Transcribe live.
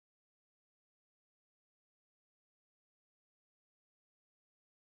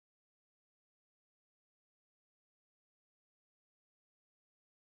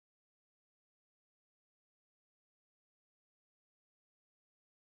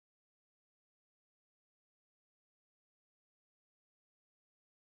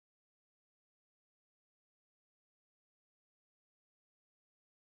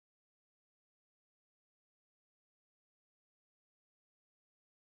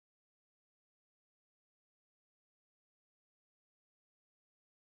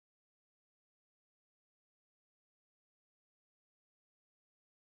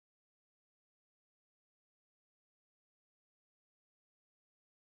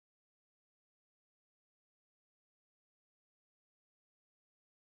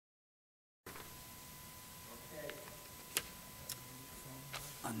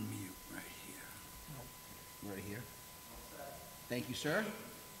Thank you, sir.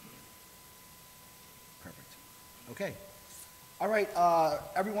 Perfect. Okay. All right,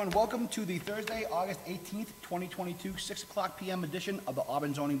 everyone, welcome to the Thursday, August 18th, 2022, 6 o'clock p.m. edition of the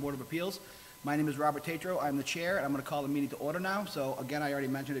Auburn Zoning Board of Appeals. My name is Robert Tatro. I'm the chair, and I'm going to call the meeting to order now. So, again, I already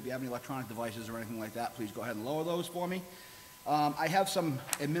mentioned if you have any electronic devices or anything like that, please go ahead and lower those for me. I have some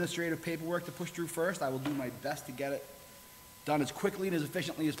administrative paperwork to push through first. I will do my best to get it done as quickly and as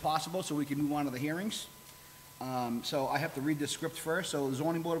efficiently as possible so we can move on to the hearings. So I have to read this script first. So the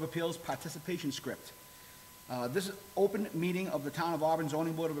Zoning Board of Appeals participation script. This open meeting of the Town of Auburn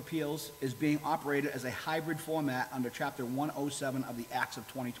Zoning Board of Appeals is being operated as a hybrid format under Chapter 107 of the Acts of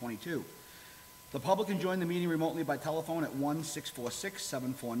 2022. The public can join the meeting remotely by telephone at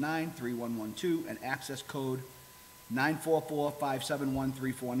 1-646-749-3112 and access code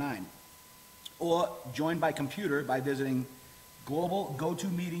 944-571-349. Or join by computer by visiting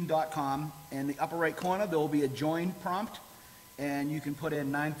globalgotomeeting.com. In the upper right corner, there will be a join prompt, and you can put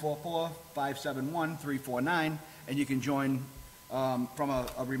in 944-571-349, and you can join from a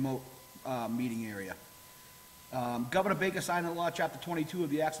remote meeting area. Governor Baker signed the law, Chapter 22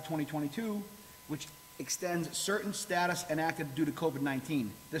 of the Acts of 2022, which extends certain status enacted due to COVID-19.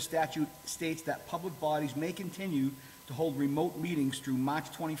 This statute states that public bodies may continue to hold remote meetings through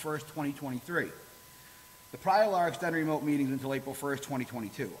March 21st, 2023. The prior law extended remote meetings until April 1st,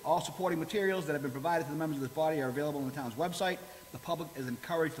 2022. All supporting materials that have been provided to the members of this body are available on the town's website. The public is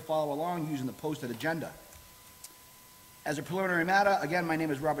encouraged to follow along using the posted agenda. As a preliminary matter, again, my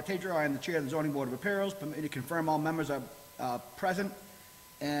name is Robert Tatro. I am the chair of the Zoning Board of Appeals. Permit me to confirm all members are present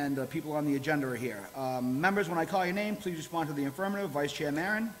and the people on the agenda are here. Members, when I call your name, please respond to the affirmative. Vice Chair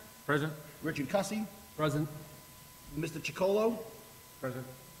Maron. Present. Richard Cussy. Present. Mr. Chicolo. Present.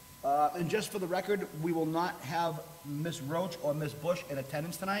 And just for the record, we will not have Ms. Roach or Ms. Bush in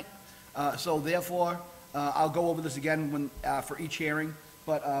attendance tonight. So therefore, I'll go over this again for each hearing,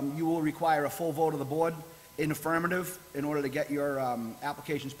 but you will require a full vote of the board in affirmative in order to get your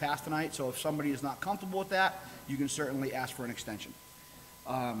applications passed tonight. So if somebody is not comfortable with that, you can certainly ask for an extension.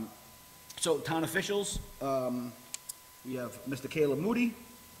 So town officials, we have Mr. Caleb Moody.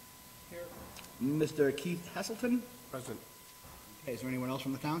 Here. Mr. Keith Heselton. Present. Okay, is there anyone else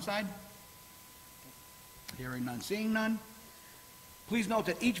from the town side? Hearing none, seeing none. Please note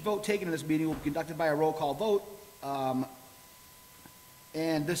that each vote taken in this meeting will be conducted by a roll call vote.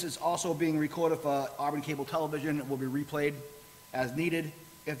 And this is also being recorded for Auburn Cable Television. It will be replayed as needed.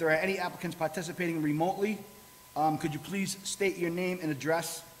 If there are any applicants participating remotely, could you please state your name and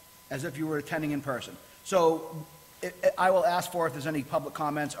address as if you were attending in person? So I will ask for if there's any public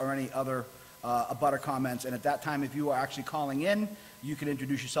comments or any other abutter comments, and at that time, if you are actually calling in, you can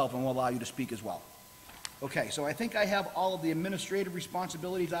introduce yourself and we'll allow you to speak as well. Okay, so I think I have all of the administrative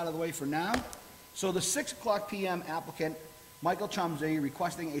responsibilities out of the way for now. So the 6 o'clock p.m. applicant, Michael Chumsey,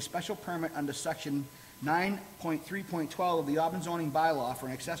 requesting a special permit under section 9.3.12 of the Auburn zoning bylaw for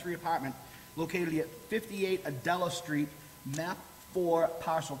an accessory apartment located at 58 Adela Street, map 4,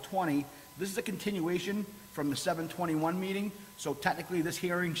 parcel 20. This is a continuation from the 7/21 meeting, so technically this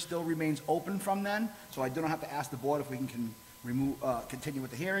hearing still remains open from then, so I don't have to ask the board if we can continue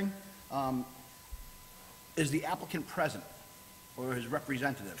with the hearing. Is the applicant present or his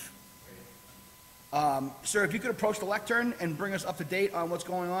representative? Sir, if you could approach the lectern and bring us up to date on what's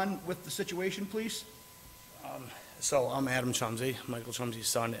going on with the situation, please. So I'm Adam Chumsey, Michael Chumsey's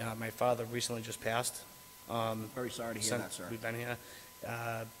son. My father recently just passed. Very sorry to hear that, sir. We've been here.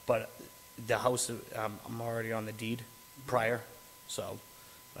 But the house, I'm already on the deed prior, so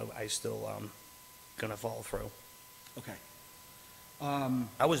I still gonna follow through. Okay.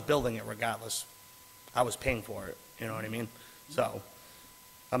 I was building it regardless. I was paying for it, you know what I mean? So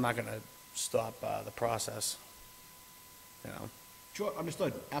I'm not gonna stop the process, you know? Sure,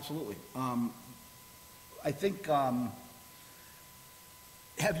 understood, absolutely. I think,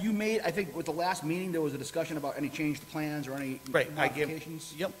 have you made, I think with the last meeting, there was a discussion about any change to plans or any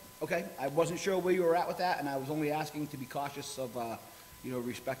modifications? Yep. Okay, I wasn't sure where you were at with that, and I was only asking to be cautious of,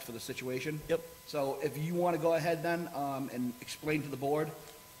 respect for the situation. Yep. So if you want to go ahead then, and explain to the board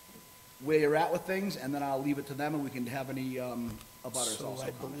where you're at with things, and then I'll leave it to them, and we can have any, abutters So also I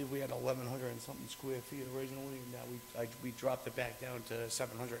comment. believe we had 1,100 and something square feet originally, and now we dropped it back down to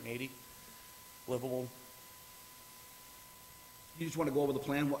 780 livable. You just want to go over the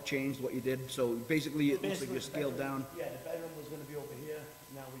plan, what changed, what you did, so basically it looks like you scaled down. Yeah, the bedroom was gonna be over here,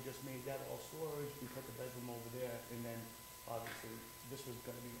 now we just made that all storage, we put the bedroom over there, and then obviously this was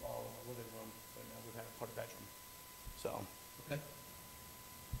gonna be all in the living room, but now we've had to put a bedroom, so, Okay.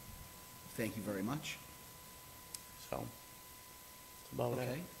 Thank you very much. so. That's about it.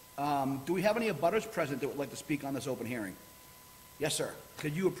 Okay. Do we have any abutters present that would like to speak on this open hearing? Yes, sir.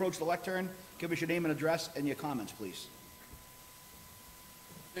 Could you approach the lectern, give us your name and address and your comments, please?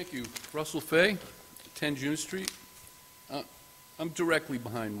 Thank you. Russell Fay, 10 June Street. I'm directly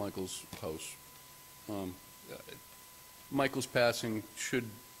behind Michael's house. Michael's passing should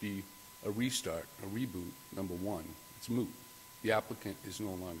be a restart, a reboot, number one. It's moot. The applicant is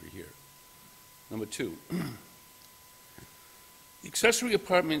no longer here. Number two, the accessory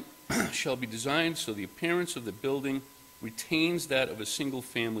apartment shall be designed so the appearance of the building retains that of a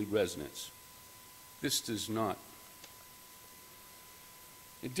single-family residence. This does not.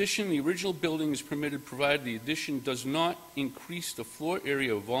 In addition, the original building is permitted provided the addition does not increase the floor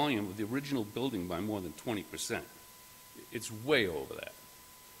area or volume of the original building by more than 20%. It's way over that.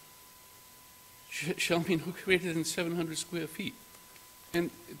 Shall be no greater than 700 square feet.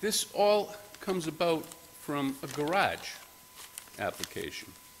 And this all comes about from a garage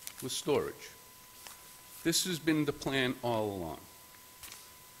application with storage. This has been the plan all along.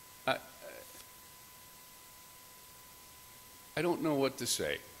 I don't know what to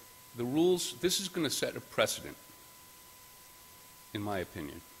say. The rules, this is going to set a precedent, in my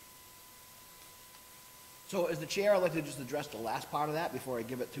opinion. So as the chair, I'd like to just address the last part of that before I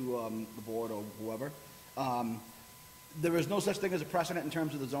give it to the board or whoever. There is no such thing as a precedent in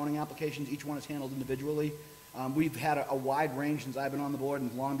terms of the zoning applications. Each one is handled individually. We've had a wide range since I've been on the board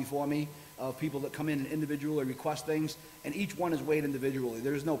and long before me of people that come in and individually request things, and each one is weighed individually.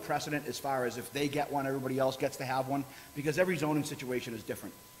 There is no precedent as far as if they get one, everybody else gets to have one, because every zoning situation is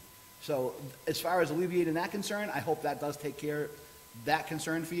different. So as far as alleviating that concern, I hope that does take care of that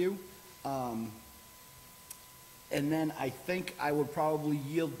concern for you. And then I think I would probably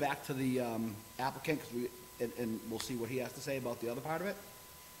yield back to the applicant, and we'll see what he has to say about the other part of it.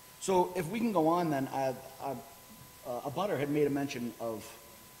 So if we can go on then, a butter had made a mention of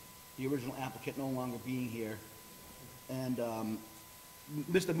the original applicant no longer being here. And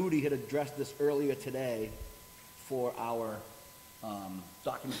Mr. Moody had addressed this earlier today for our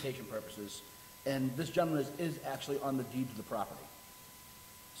documentation purposes. And this gentleman is actually on the deed to the property.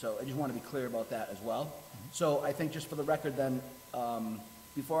 So I just want to be clear about that as well. So I think just for the record then,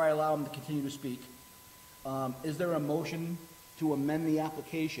 before I allow him to continue to speak, is there a motion to amend the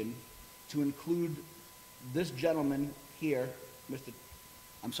application to include this gentleman here, Mr.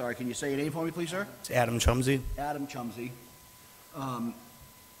 I'm sorry, can you say your name for me, please, sir? It's Adam Chumsey. Adam Chumsey.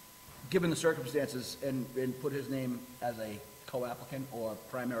 Given the circumstances, and put his name as a co-applicant or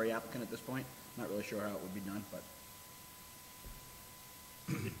primary applicant at this point. Not really sure how it would be done, but.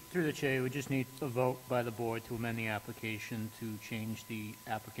 Through the chair, we just need a vote by the board to amend the application to change the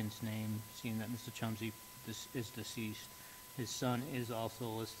applicant's name, seeing that Mr. Chumsey is deceased. His son is also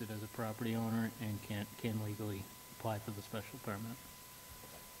listed as a property owner and can legally apply for the special permit.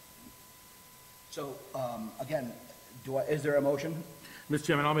 So, again, is there a motion? Mr.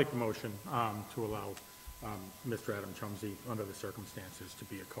 Chairman, I'll make the motion to allow Mr. Adam Chumsey, under the circumstances, to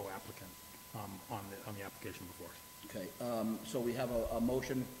be a co-applicant on the application before us. Okay, so we have a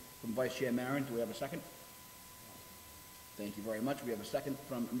motion from Vice Chair Maron. Do we have a second? Thank you very much. We have a second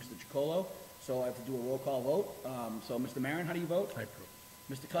from Mr. Chicolo. So I have to do a roll call vote. So Mr. Maron, how do you vote? I approve.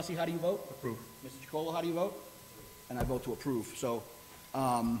 Mr. Cussy, how do you vote? Approve. Mr. Chicolo, how do you vote? And I vote to approve. So,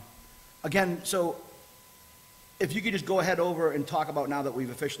 again, so if you could just go ahead over and talk about, now that we've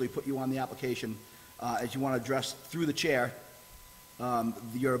officially put you on the application, as you want to address through the chair,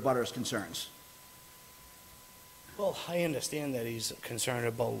 your abutters' concerns. Well, I understand that he's concerned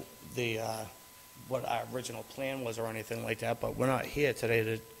about the, what our original plan was or anything like that, but we're not here today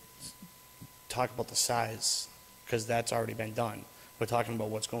to talk about the size, because that's already been done. We're talking about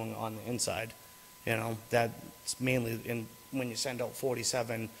what's going on the inside. You know, that's mainly when you send out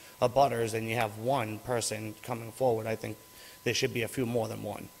 47 abutters and you have one person coming forward, I think there should be a few more than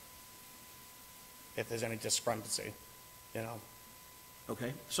one, if there's any discrepancy, you know.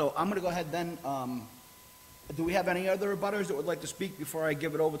 Okay, so I'm going to go ahead then. Do we have any other abutters that would like to speak before I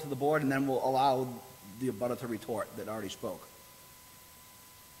give it over to the board, and then we'll allow the abutter to retort that already spoke?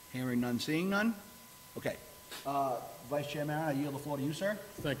 Hearing none, seeing none? Okay. Vice Chair Maron, I yield the floor to you, sir.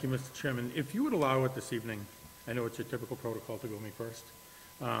 Thank you, Mr. Chairman. If you would allow it this evening, I know it's your typical protocol to go me first,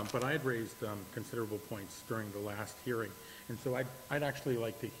 but I had raised considerable points during the last hearing, and so I'd actually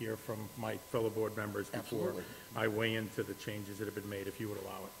like to hear from my fellow board members before Absolutely. I weigh into the changes that have been made, if you would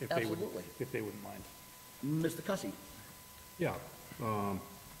allow it, Absolutely. if they wouldn't mind. Mr. Cussy. Yeah. I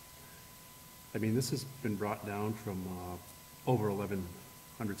mean, this has been brought down from over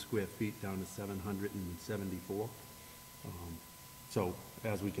 1,100 square feet down to 774. So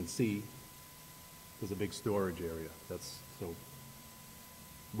as we can see, there's a big storage area. So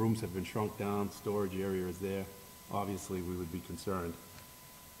rooms have been shrunk down, storage area is there. obviously, we would be concerned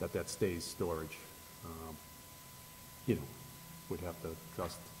that that stays storage. You know, would have to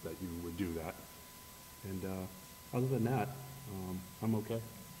trust that you would do that. And other than that, I'm okay.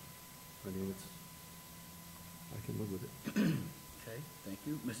 I mean, I can live with it. Okay, thank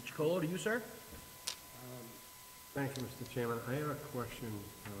you. Mr. Chacolo, to you, sir? Thank you, Mr. Chairman. I have a question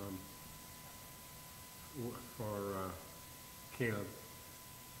for Caleb.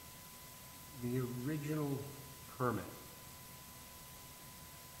 The original permit,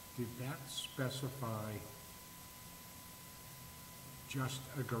 did that specify just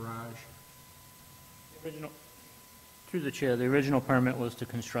a garage? Through the chair, the original permit was to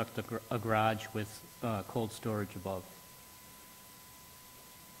construct a garage with cold storage above.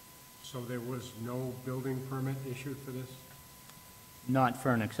 So there was no building permit issued for this? Not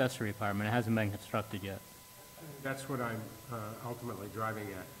for an accessory apartment, it hasn't been constructed yet. That's what I'm ultimately driving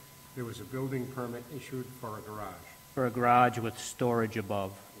at. There was a building permit issued for a garage, For a garage with storage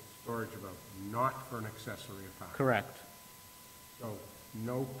above, storage above, not for an accessory apartment. correct. So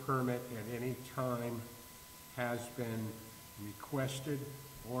no permit at any time has been requested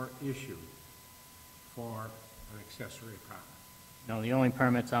or issued for an accessory apartment. No, the only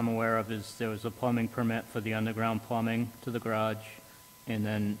permits I'm aware of is there was a plumbing permit for the underground plumbing to the garage, and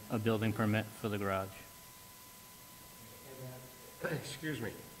then a building permit for the garage. Excuse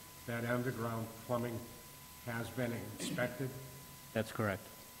me, that underground plumbing has been inspected? That's correct.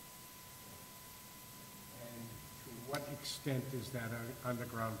 And to what extent is that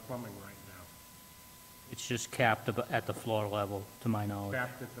underground plumbing right now? It's just capped at the floor level, to my knowledge.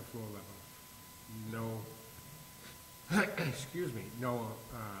 Capped at the floor level? No, excuse me, no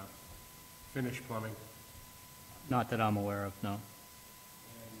finished plumbing? Not that I'm aware of, no. And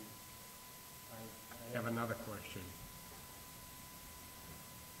I have another question.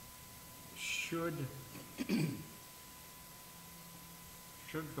 Should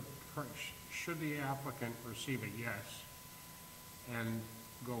the applicant receive a yes and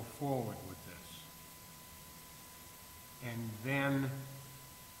go forward with this, and then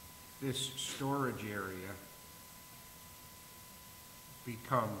this storage area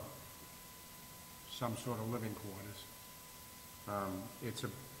become some sort of living quarters?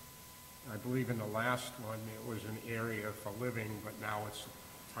 I believe in the last one, it was an area for living, but now it's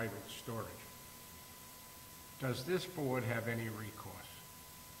titled storage. Does this board have any recourse?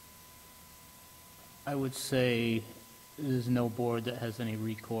 I would say there's no board that has any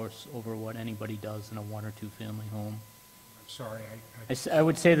recourse over what anybody does in a one or two family home. I'm sorry, I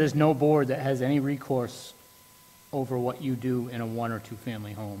would say there's no board that has any recourse over what you do in a one or two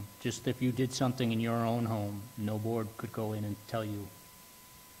family home. Just if you did something in your own home, no board could go in and tell you.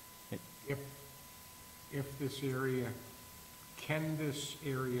 if this area, can this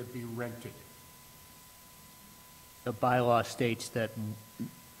area be rented? The bylaw states that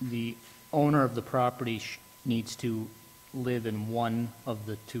the owner of the property needs to live in one of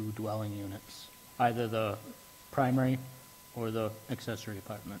the two dwelling units, either the primary or the accessory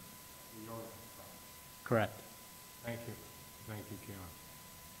apartment. The owner of the property. Correct. Thank you, Caleb.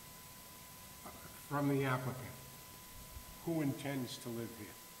 From the applicant, who intends to live here?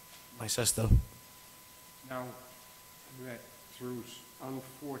 My sister. Now, that through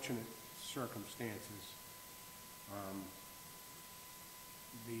unfortunate circumstances,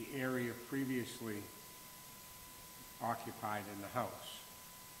 the area previously occupied in the house,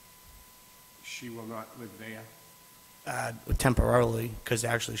 she will not live there? Temporarily, because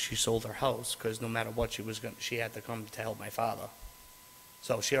actually she sold her house, because no matter what she had to come to help my father.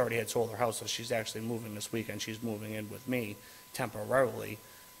 So she already had sold her house, so she's actually moving this weekend. She's moving in with me temporarily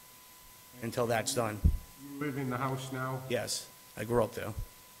until that's done. You live in the house now? Yes, I grew up there.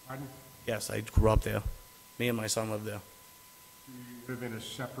 Pardon? Yes, I grew up there. Me and my son live there. Do you live in a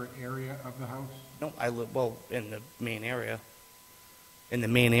separate area of the house? No, I live, well, in the main area. In the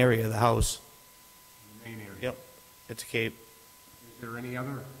main area of the house. In the main area? Yep, it's a cape. Is there any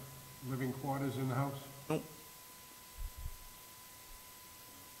other living quarters in the house? Nope.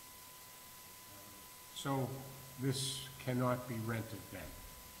 So this cannot be rented then?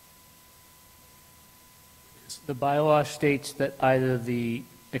 The bylaw states that either the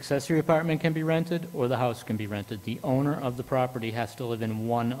accessory apartment can be rented or the house can be rented. The owner of the property has to live in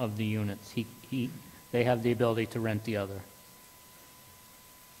one of the units. They have the ability to rent the other,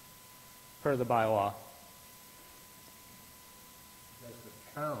 per the bylaw. Does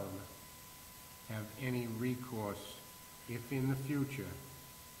the town have any recourse if in the future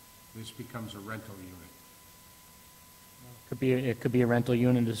this becomes a rental unit? It could be a rental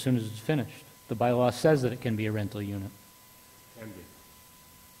unit as soon as it's finished. The bylaw says that it can be a rental unit. Can be.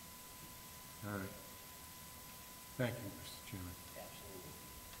 All right. Thank you, Mr. Chairman.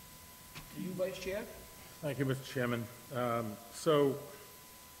 Do you, Vice Chair? Thank you, Mr. Chairman. So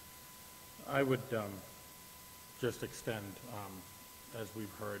I would just extend, as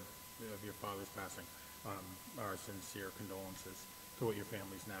we've heard of your father's passing, our sincere condolences to what your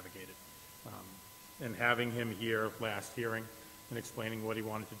family's navigated. And having him here last hearing and explaining what he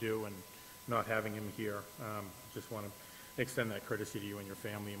wanted to do and not having him here, just want to extend that courtesy to you and your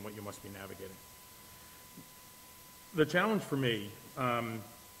family and what you must be navigating. The challenge for me,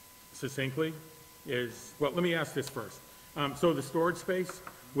 succinctly, is, well, let me ask this first. So the storage space,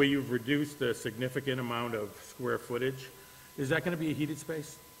 where you've reduced a significant amount of square footage, is that going to be a heated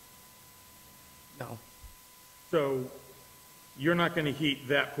space? No. So you're not going to heat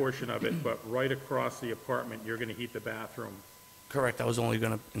that portion of it, but right across the apartment, you're going to heat the bathroom. Correct, I was only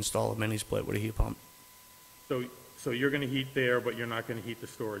gonna install a mini split with a heat pump. So you're going to heat there, but you're not going to heat the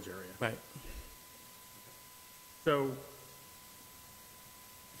storage area. Right. So,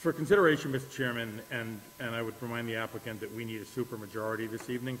 for consideration, Mr. Chairman, and I would remind the applicant that we need a supermajority this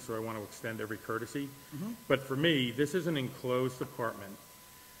evening, so I want to extend every courtesy. But for me, this is an enclosed apartment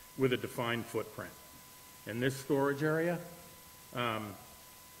with a defined footprint. And this storage area,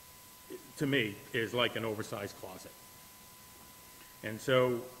 to me, is like an oversized closet. And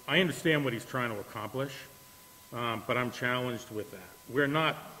so I understand what he's trying to accomplish, but I'm challenged with that. We're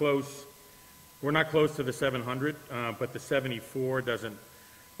not close to the 700, but the 74 doesn't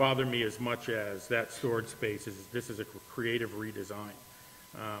bother me as much as that storage space. This is a creative redesign,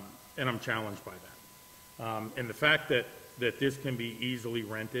 and I'm challenged by that. And the fact that this can be easily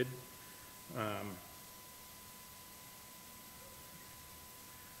rented,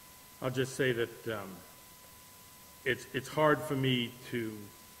 I'll just say that it's hard for me to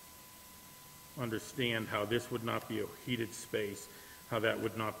understand how this would not be a heated space, how that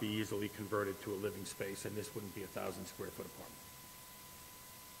would not be easily converted to a living space, and this wouldn't be a 1,000 square foot apartment.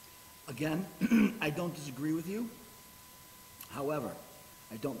 Again, I don't disagree with you. However,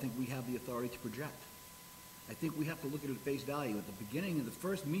 I don't think we have the authority to project. I think we have to look at it at face value. At the beginning of the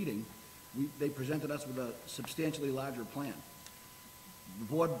first meeting, they presented us with a substantially larger plan. The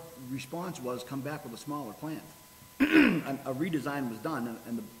board response was, come back with a smaller plan. A redesign was done,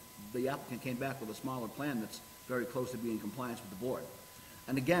 and the applicant came back with a smaller plan that's very close to being in compliance with the board.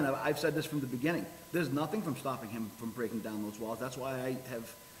 And again, I've said this from the beginning, there's nothing from stopping him from breaking down those walls. That's why I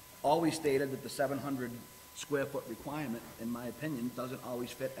have always stated that the 700 square foot requirement, in my opinion, doesn't always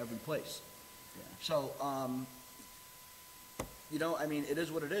fit every place. So, you know, I mean, it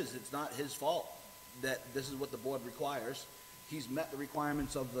is what it is. It's not his fault that this is what the board requires. He's met the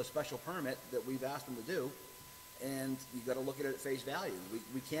requirements of the special permit that we've asked him to do, and you gotta look at it at face value.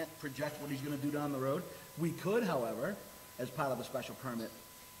 We can't project what he's gonna do down the road. We could, however, as part of the special permit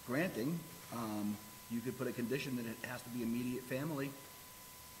granting, you could put a condition that it has to be immediate family,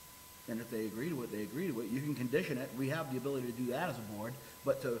 and if they agree to it, they agree to it. You can condition it. We have the ability to do that as a board,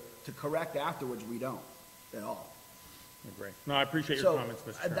 but to correct afterwards, we don't at all. I agree. No, I appreciate your So, comments,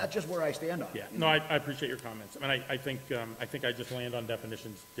 Mr. Chairman. that's just where I stand on it. Yeah, no, I appreciate your comments. I mean, I think I just land on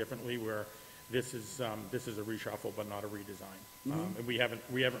definitions differently, where this is a reshuffle, but not a redesign. And we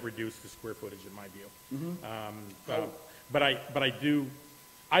haven't reduced the square footage, in my view. But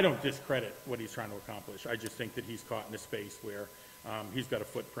I don't discredit what he's trying to accomplish. I just think that he's caught in a space where he's got a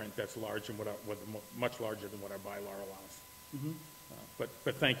footprint that's large and much larger than what our bylaw allows.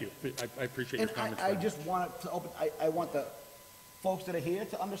 But thank you. I appreciate your And comments. I just want it to open, I want the folks that are here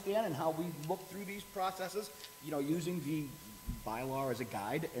to understand and how we look through these processes, you know, using the bylaw as a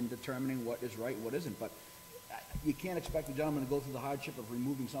guide and determining what is right and what isn't. But you can't expect the gentleman to go through the hardship of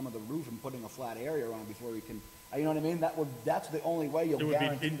removing some of the roof and putting a flat area on before he can, you know what I mean? That's the only way you'll It would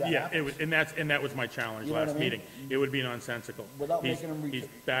guarantee be, that yeah, happens. and that was my challenge You know what last I mean? meeting. It would be nonsensical. Without He's- making him He's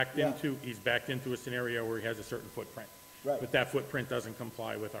backed yeah. into a scenario where he has a certain footprint. Right. But that footprint doesn't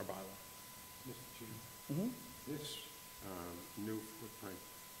comply with our bylaw. Mr. Chairman? This new footprint,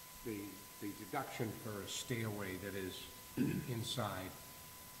 the deduction for a stairway that is inside,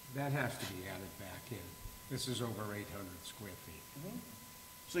 that has to be added back in. This is over 800 square feet.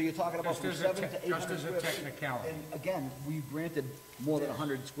 So you're talking about Just from as a 7 te- to 800 just as a square feet. technicality. And again, we've granted more than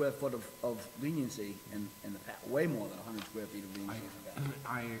 100 square foot of leniency in the past, way more than 100 square feet of leniency in the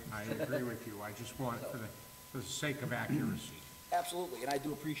past. I agree with you. I just want, for the sake of accuracy. Absolutely, and I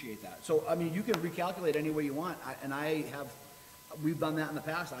do appreciate that. So, I mean, you can recalculate any way you want, we've done that in the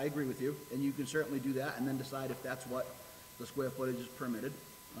past, I agree with you, and you can certainly do that, and then decide if that's what the square footage is permitted.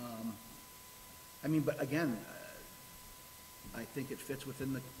 I mean, but again, I think it fits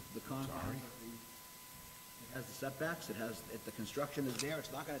within the confines. It has the setbacks, if the construction is there,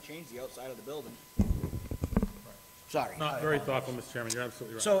 it's not gonna change the outside of the building. Sorry. Not very thoughtful, Mr. Chairman, you're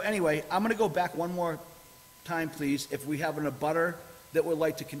absolutely right. So anyway, I'm gonna go back one more time, please. If we have an abutter that would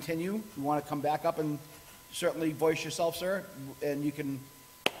like to continue, you wanna come back up and certainly voice yourself, sir, and you can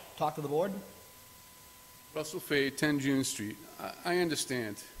talk to the board? Russell Fay, 10 June Street. I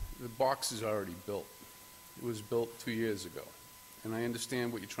understand, the box is already built. It was built 2 years ago. And I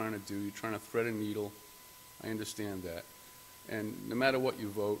understand what you're trying to do, you're trying to thread a needle. I understand that. And no matter what you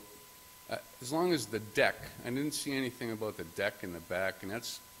vote, as long as the deck, I didn't see anything about the deck in the back, and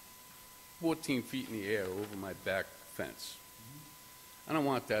that's 14 feet in the air over my back fence. I don't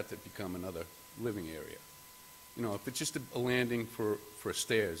want that to become another living area. You know, if it's just a landing for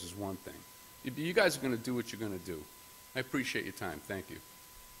stairs is one thing. You guys are going to do what you're going to do. I appreciate your time. Thank you.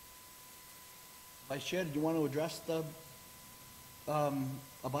 Vice Chair, did you want to address the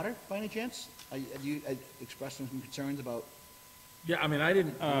abutter by any chance? You expressed some concerns about, Yeah, I mean, I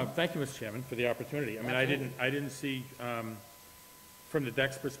didn't, thank you, Mr. Chairman, for the opportunity. I mean, I didn't see, from the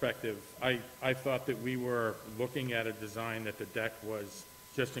deck's perspective, I thought that we were looking at a design that the deck was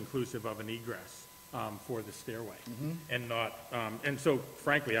just inclusive of an egress for the stairway. And not, and so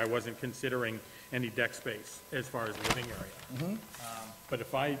frankly, I wasn't considering any deck space as far as living area. But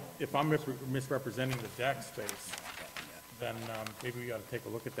if I'm misrepresenting the deck space, then maybe we ought to take a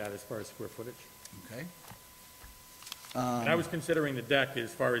look at that as far as square footage. okay? And I was considering the deck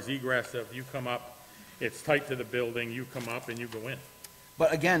as far as egress of you come up, it's tight to the building, you come up and you go in.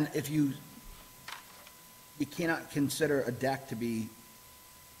 But again, if you cannot consider a deck to be,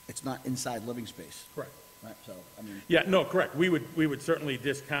 it's not inside living space, Correct. right? So, I mean, Yeah, no, correct. We would certainly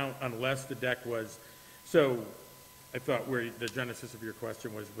discount unless the deck was, so I thought where the genesis of your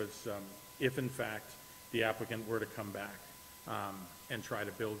question was if in fact the applicant were to come back and try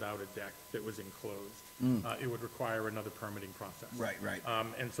to build out a deck that was enclosed, it would require another permitting process. right.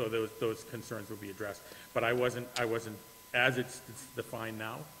 And so those concerns would be addressed. But I wasn't, as it's defined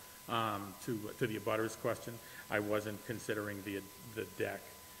now, to the abutters question, I wasn't considering the deck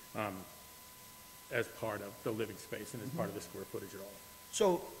as part of the living space and as part of the square footage at all.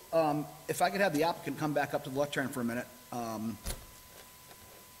 So, if I could have the applicant come back up to the lectern for a minute.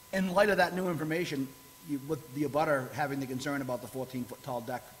 In light of that new information, with the abutter having the concern about the 14-foot tall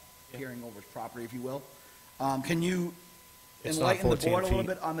deck peering over his property, if you will, can you It's not enlighten the 14 board a little feet.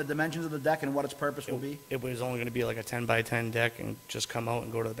 bit on the dimensions of the deck and what its purpose will be? It was only gonna be like a 10 by 10 deck and just come out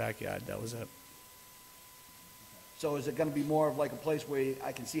and go to the backyard, that was it. So is it gonna be more of like a place where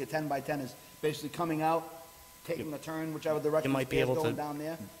I can see a 10 by 10 is basically coming out, taking a turn, whichever You direction the might be stairs able going to down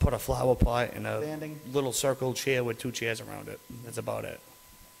there? put a flower pot and a Landing. little circle chair with 2 chairs around it, that's about it.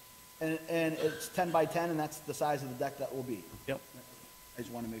 And it's 10 by 10, and that's the size of the deck that will be? Yep. I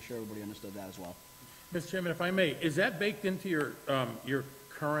just want to make sure everybody understood that as well. Mr. Chairman, if I may, is that baked into your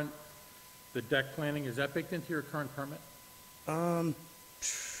current, the deck planning, is that baked into your current permit?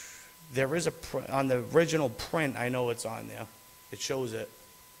 There is on the original print, I know it's on there. It shows it.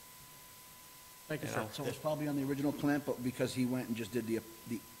 Thank you, You sir. know. So it's probably on the original plan, but because he went and just did the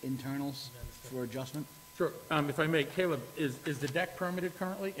internals for adjustment? Sure. If I may, Caleb, is the deck permitted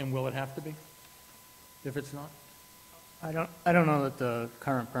currently, and will it have to be? If it's not? I don't know that the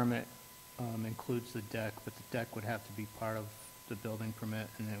current permit includes the deck, but the deck would have to be part of the building permit,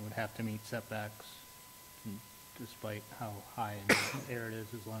 and it would have to meet setbacks, despite how high in the air it is,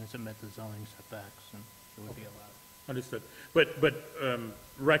 as long as it met the zoning setbacks, and it would be allowed. Understood. But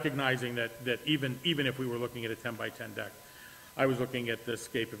recognizing that even if we were looking at a 10 by 10 deck, I was looking at the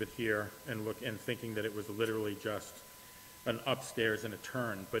scape of it here and thinking that it was literally just an upstairs and a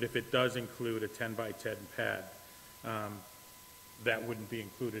turn. But if it does include a 10 by 10 pad, that wouldn't be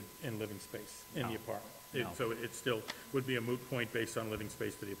included in living space in the apartment. So it still would be a moot point based on living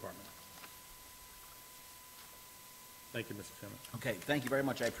space for the apartment. Thank you, Mr. Chairman. Okay, thank you very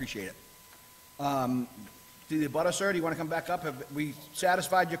much, I appreciate it. To the abutter, sir, do you want to come back up? Have we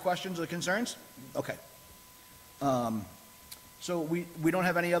satisfied your questions or concerns? Okay. So we don't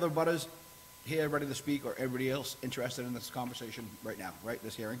have any other abutters here ready to speak, or everybody else interested in this conversation right now, right,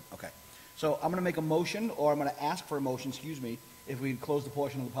 this hearing? Okay. So I'm going to make a motion, or I'm going to ask for a motion, excuse me, if we close the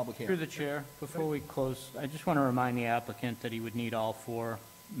portion of the public Through hearing. the chair, before we close, I just want to remind the applicant that he would need all 4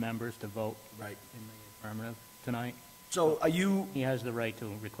 members to vote Right. in the affirmative tonight. So are you, He has the right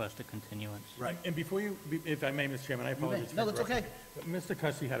to request a continuance. right, And before you, if I may, Mr. Chairman, I apologize. for No, that's interrupting. okay. But Mr.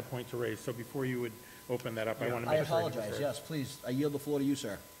 Cussy had a point to raise, so before you would open that up, I want to I make sure. he was apologize, heard. yes, please, I yield the floor to you,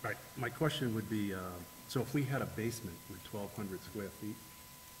 sir. Right, my question would be, so if we had a basement with 1,200 square feet,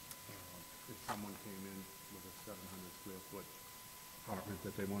 if someone came in with a 700 square foot apartment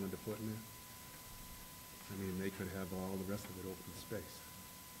that they wanted to put in there, I mean, they could have all the rest of it open space.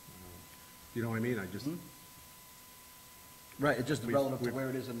 You know what I mean? I just, Right, it's just We've- relative to we've- where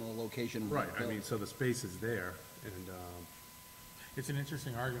it is in the location. of the Right, I mean, building. so the space is there, and, It's an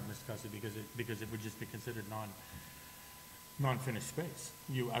interesting argument, Mr. Cussy, because it would just be considered non-finished space.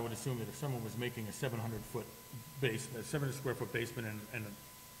 I would assume that if someone was making a 700-foot basement, a 700-square-foot basement and an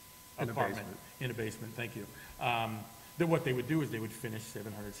In a apartment. basement. In a basement, thank you. Then what they would do is they would finish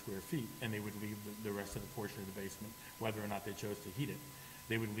 700 square feet, and they would leave the rest of the portion of the basement, whether or not they chose to heat it,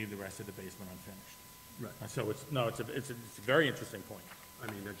 they would leave the rest of the basement unfinished. right, So it's a very interesting point.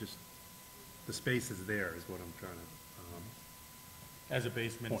 I mean, the space is there is what I'm trying to, As a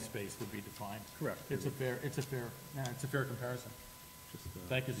basement Point. space would be defined. Correct. It's a fair comparison. just,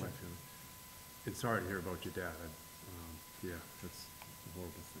 Thank you, my sir. feeling. And sorry to hear about your dad. Yeah, that's a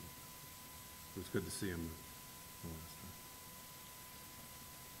horrible thing. It was good to see him the last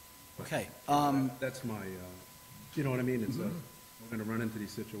time. Okay, That's my, you know what I mean? It's, we're gonna run into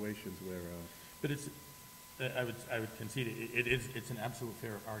these situations where, But I would concede it's an absolute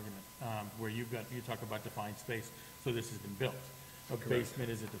fair argument, where you talk about defined space, so this has been built. A basement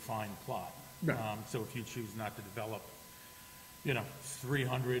is a defined plot. Right. So if you choose not to develop,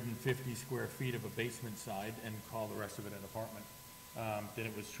 350 square feet of a basement side and call the rest of it an apartment, then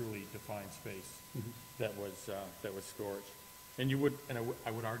it was truly defined space that was storage. And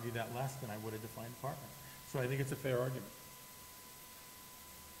I would argue that less than I would a defined apartment. So I think it's a fair argument.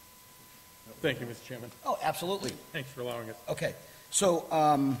 Thank you, Mr. Chairman. oh, absolutely. Thanks for allowing us. Okay, so,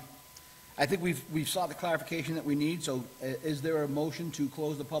 I think we've sought the clarification that we need, so is there a motion to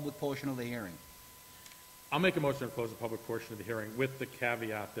close the public portion of the hearing? I'll make a motion to close the public portion of the hearing with the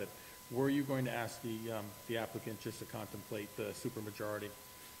caveat that, were you going to ask the applicant just to contemplate the supermajority?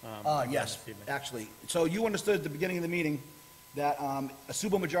 Again Yes, this evening? actually. So you understood at the beginning of the meeting that a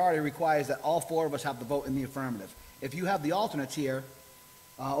supermajority requires that all four of us have to vote in the affirmative. If you have the alternates here,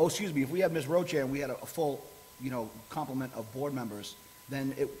 if we had Ms. Rocha and we had a full, complement of board members,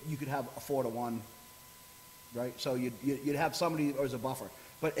 then you could have a 4-to-1, right? So you'd have somebody as a buffer.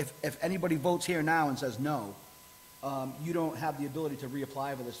 But if anybody votes here now and says no, you don't have the ability to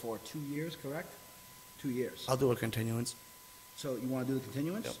reapply for this for 2 years, correct? 2 years. I'll do a continuance. So you want to do the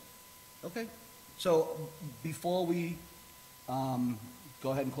continuance? Yep. Okay. So before we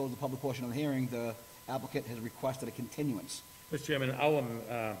go ahead and close the public portion of the hearing, the applicant has requested a continuance. Mr. Chairman, I'll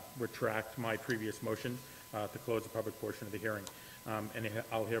retract my previous motion to close the public portion of the hearing, and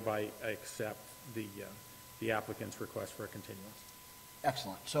I'll hereby accept the applicant's request for a continuance.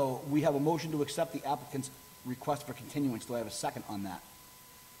 Excellent. So we have a motion to accept the applicant's request for continuance. Do I have a second on that?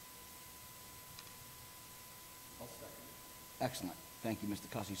 I'll second. Excellent. Thank you, Mr.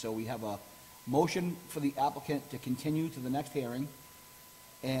 Cussy. So we have a motion for the applicant to continue to the next hearing,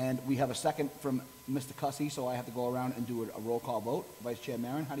 and we have a second from Mr. Cussy, so I have to go around and do a roll call vote. Vice Chair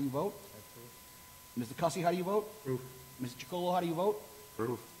Maron, how do you vote? Mr. Cussy, how do you vote? Approve. Mr. Chacolo, how do you vote?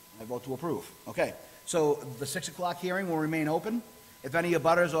 approve. I vote to approve. Okay, so the 6 o'clock hearing will remain open. If any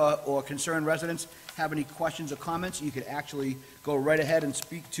abutters or concerned residents have any questions or comments, you could actually go right ahead and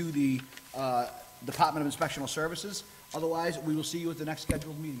speak to the Department of Inspectional Services. Otherwise, we will see you at the next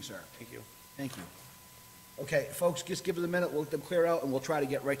scheduled meeting, sir. Thank you. Thank you. Okay, folks, just give us a minute, we'll let them clear out, and we'll try to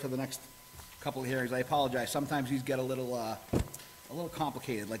get right to the next couple of hearings. I apologize, sometimes these get a little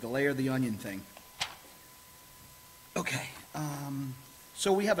complicated, like the layer of the onion thing. Okay,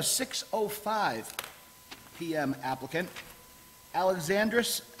 so we have a 6:05 PM applicant,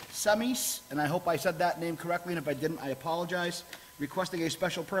 Alexandros Semis, and I hope I said that name correctly, and if I didn't, I apologize, requesting a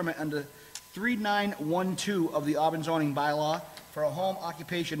special permit under 3912 of the Auburn zoning bylaw for a home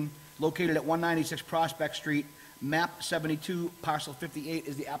occupation located at 196 Prospect Street, map 72, parcel 58.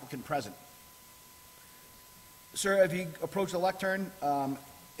 Is the applicant present? Sir, if you approach the lectern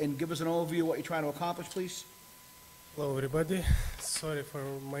and give us an overview of what you're trying to accomplish, please. Hello, everybody. Sorry for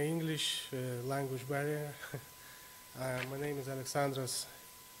my English language barrier. My name is Alexandros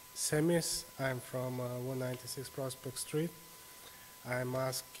Semis. I'm from 196 Prospect Street. I'm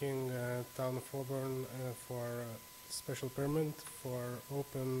asking Town of Auburn for a special permit for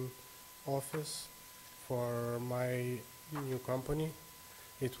open office for my new company.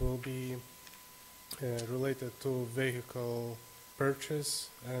 It will be related to vehicle purchase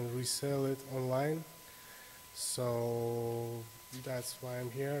and resell it online. So that's why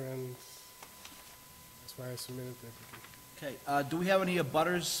I'm here, and that's why I submitted the application. Okay, do we have any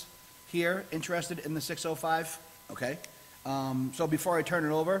abutters here interested in the 605? Okay, so before I turn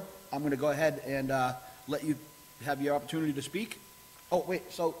it over, I'm going to go ahead and let you have your opportunity to speak. Oh,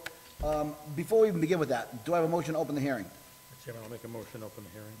 wait, so before we even begin with that, do I have a motion to open the hearing? Mr. Chairman, I'll make a motion to open the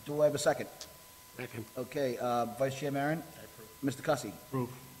hearing. Do I have a second? Second. Okay, Vice Chair Maron? I approve. Mr. Cussy? Approve.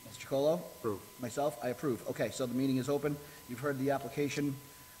 Mr. Chacolo? Approve. Myself, I approve. Okay, so the meeting is open. You've heard the application.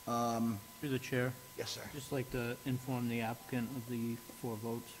 Through the chair, Yes, sir. just like to inform the applicant of the 4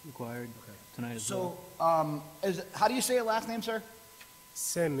 votes required tonight as well. So, how do you say your last name, sir?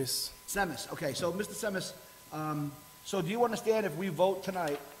 Semis. Semis, okay, so Mr. Semis, so do you understand if we vote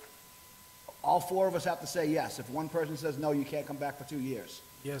tonight, all 4 of us have to say yes? If one person says no, you can't come back for 2 years?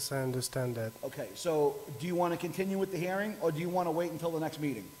 Yes, I understand that. Okay, so do you want to continue with the hearing, or do you want to wait until the next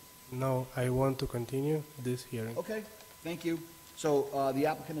meeting? No, I want to continue this hearing. Okay, thank you. So, the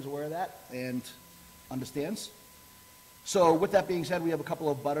applicant is aware of that and understands. So with that being said, we have a couple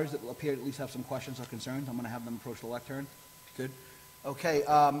of butters that appear to at least have some questions or concerns. I'm going to have them approach the lectern. Good. Okay,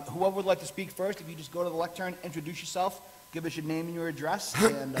 whoever would like to speak first, if you just go to the lectern, introduce yourself, give us your name and your address,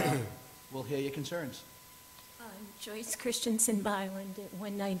 and we'll hear your concerns. Joyce Christensen Byland at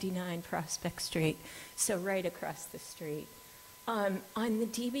 199 Prospect Street, so right across the street. On the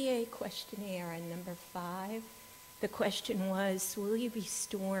DBA questionnaire on number 5, the question was, will you be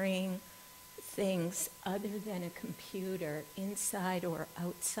storing things other than a computer inside or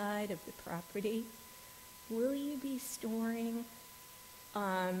outside of the property? Will you be storing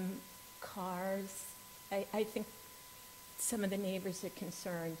cars? I think some of the neighbors are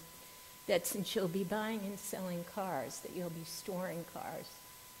concerned that since you'll be buying and selling cars, that you'll be storing cars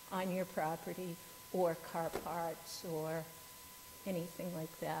on your property, or car parts, or anything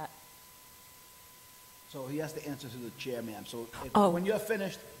like that. So he has to answer to the chair, ma'am. So Oh. when you're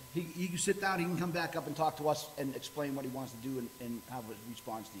finished, he can sit down, he can come back up and talk to us and explain what he wants to do and have a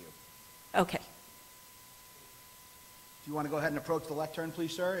response to you. Okay. Do you want to go ahead and approach the lectern,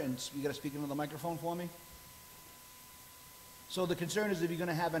 please, sir? And you got to speak into the microphone for me? So the concern is if you're going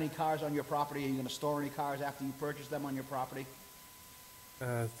to have any cars on your property, are you going to store any cars after you purchase them on your property?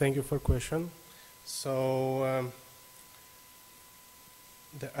 Thank you for question. So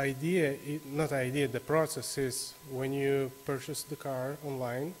the process is when you purchase the car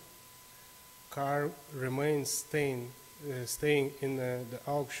online, car remains staying in the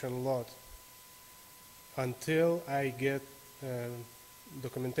auction lot until I get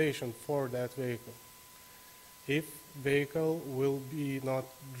documentation for that vehicle. If vehicle will be not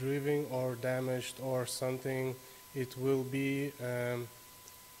driven or damaged or something, it will be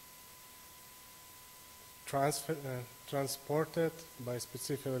transported by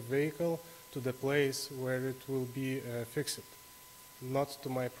specific vehicle to the place where it will be fixed, not to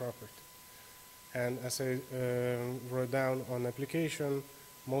my property. And as I wrote down on application,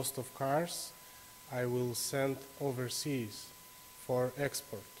 most of cars I will send overseas for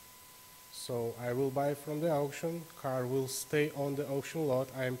export. So I will buy from the auction, car will stay on the auction lot.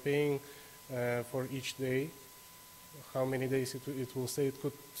 I am paying for each day, how many days it will stay. It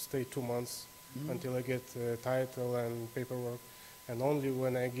could stay 2 months until I get title and paperwork. And only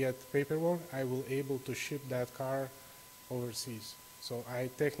when I get paperwork, I will able to ship that car overseas. So I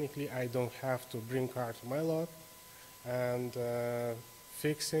don't have to bring car to my lot, and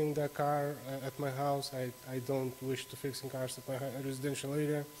fixing the car at my house. I don't wish to fixing cars at my residential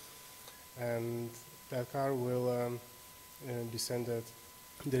area, and that car will be sent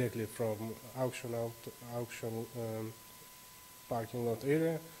directly from auction parking lot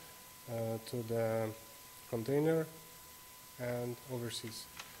area to the container and overseas.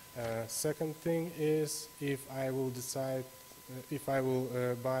 Second thing is if I will decide if I will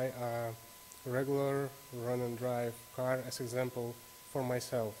buy a regular run and drive car, as example, for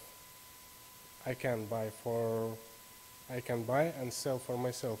myself. I can buy and sell for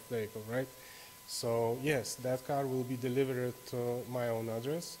myself vehicle, right? So yes, that car will be delivered to my own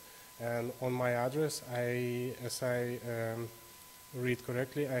address, and on my address, as I read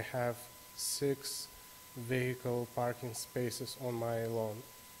correctly, I have 6 vehicle parking spaces on my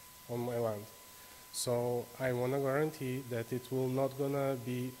land. So I want to guarantee that it will not gonna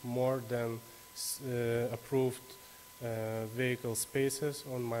be more than approved vehicle spaces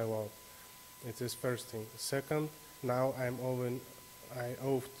on my lot. It is first thing. Second, now I own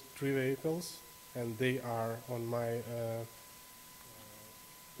 3 vehicles, and they are on my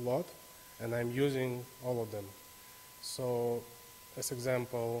lot, and I'm using all of them. So, as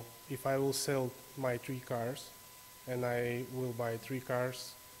example, if I will sell my 3 cars, and I will buy 3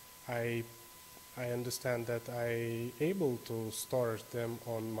 cars, I understand that I able to store them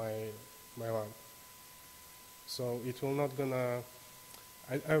on my land. So it will not gonna.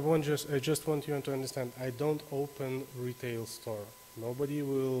 I just want you to understand. I don't open retail store. Nobody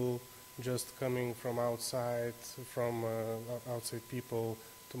will just coming from outside people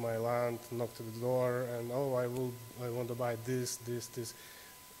to my land, knock to the door, and I want to buy this.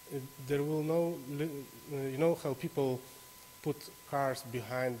 There will no. You know how people put cars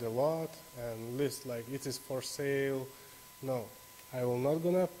behind the lot and list like it is for sale, No, I will not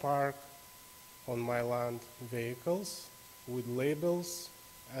gonna park on my land vehicles with labels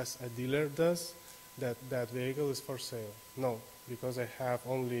as a dealer does that that vehicle is for sale. No, because I have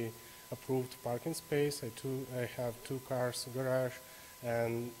only approved parking space. I have 2 cars garage,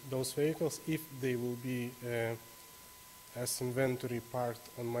 and those vehicles, if they will be as inventory parked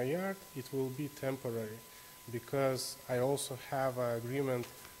on my yard, it will be temporary, because I also have an agreement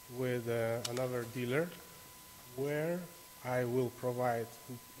with another dealer where I will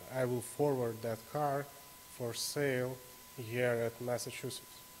forward that car for sale here at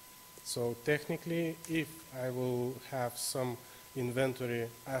Massachusetts. So technically, if I will have some inventory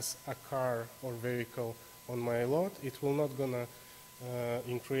as a car or vehicle on my lot, it will not gonna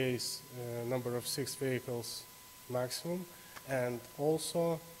increase number of 6 vehicles maximum. And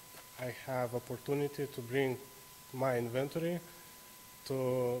also, I have opportunity to bring my inventory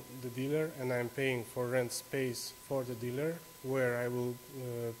to the dealer, and I'm paying for rent space for the dealer where I will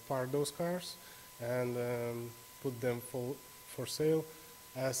park those cars and put them for sale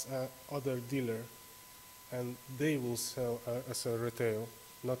as a other dealer, and they will sell as a retail,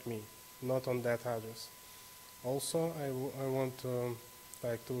 not me, not on that address. Also, I want to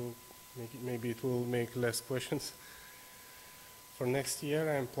maybe it will make less questions. For next year,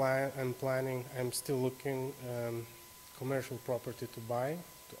 I'm still looking commercial property to buy,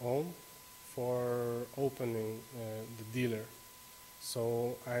 to own, for opening the dealer.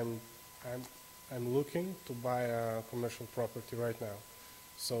 So I'm looking to buy a commercial property right now.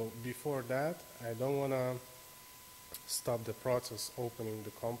 So before that, I don't want to stop the process opening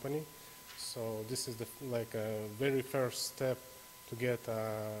the company. So this is like a very first step to get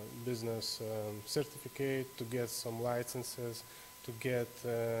a business certificate, to get some licenses, to get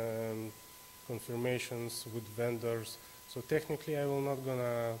confirmations with vendors. So technically, I will not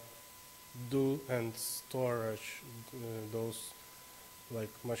gonna do and storage those like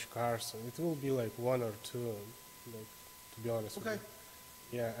much cars. It will be like 1 or 2, like, to be honest with you.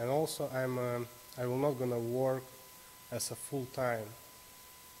 Yeah, and also I will not gonna work as a full-time.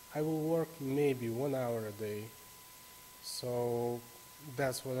 I will work maybe 1 hour a day. So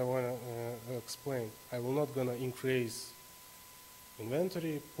that's what I want to explain. I will not gonna increase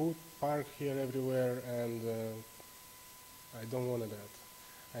inventory, park here everywhere, and I don't want that.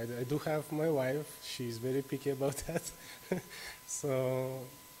 I do have my wife. She's very picky about that. So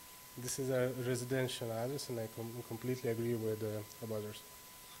this is a residential address, and I completely agree with the abutters.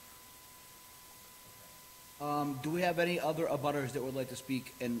 Do we have any other abutters that would like to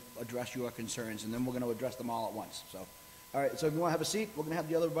speak and address your concerns? And then we're going to address them all at once. So, all right, so if you want to have a seat, we're going to have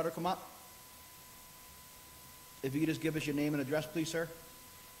the other abutter come up. If you could just give us your name and address, please, sir.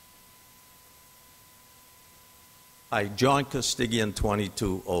 Hi, John Costigian,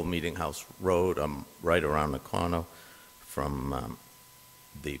 22 Old Meeting House Road. I'm right around the corner from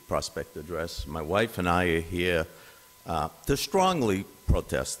the Prospect address. My wife and I are here to strongly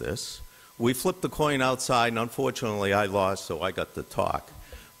protest this. We flipped the coin outside, and unfortunately I lost, so I got to talk.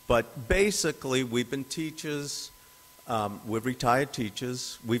 But basically, we've been teachers, we're retired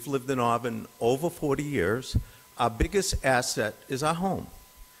teachers. We've lived in Auburn over 40 years. Our biggest asset is our home.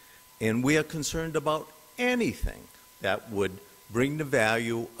 And we are concerned about anything that would bring the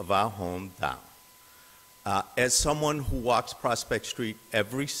value of our home down. As someone who walks Prospect Street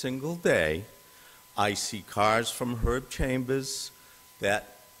every single day, I see cars from Herb Chambers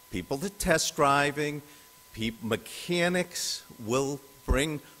that people that test driving, mechanics will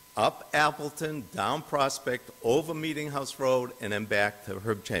bring up Appleton, down Prospect, over Meeting House Road, and then back to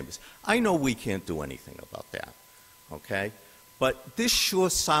Herb Chambers. I know we can't do anything about that, okay? But this sure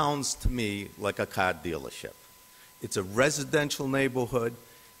sounds to me like a car dealership. It's a residential neighborhood,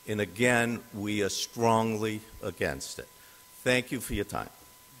 and again, we are strongly against it. Thank you for your time.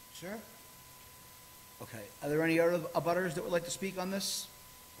 Sure. Okay, are there any other abutters that would like to speak on this?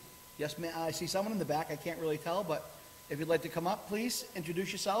 Yes, ma'am. I see someone in the back. I can't really tell, but if you'd like to come up, please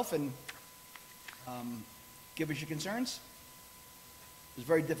introduce yourself and give us your concerns. It's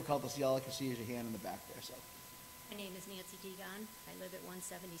very difficult to see. All I can see is your hand in the back there. So, my name is Nancy Degon. I live at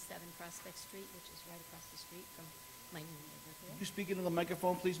 177 Prospect Street, which is right across the street from my new neighborhood. could you speak into the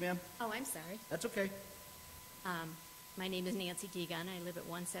microphone, please, ma'am? Oh, I'm sorry. That's okay. My name is Nancy Degon. I live at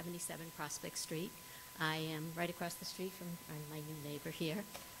 177 Prospect Street. I am right across the street from my new neighbor here.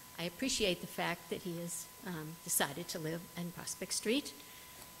 I appreciate the fact that he has decided to live in Prospect Street.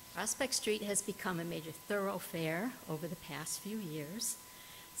 Prospect Street has become a major thoroughfare over the past few years.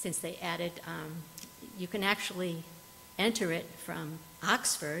 Since they added, you can actually enter it from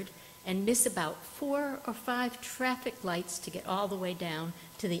Oxford and miss about 4 or 5 traffic lights to get all the way down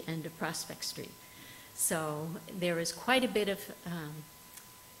to the end of Prospect Street. So there is quite a bit of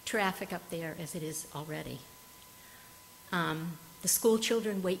traffic up there as it is already. The school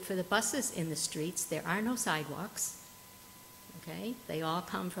children wait for the buses in the streets. There are no sidewalks, okay? They all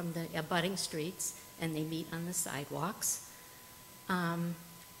come from the abutting streets, and they meet on the sidewalks.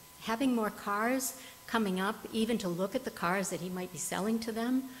 Having more cars coming up, even to look at the cars that he might be selling to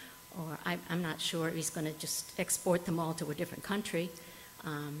them, or I'm not sure if he's going to just export them all to a different country.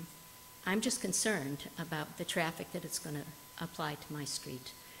 I'm just concerned about the traffic that it's going to apply to my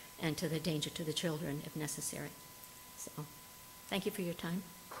street and to the danger to the children if necessary. So, thank you for your time.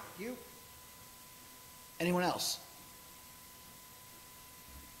 Thank you. Anyone else?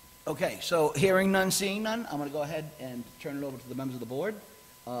 Okay, so hearing none, seeing none, I'm going to go ahead and turn it over to the members of the board.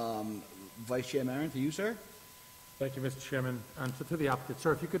 Vice Chair Maron, to you, sir. Thank you, Mr. Chairman. So to the applicant,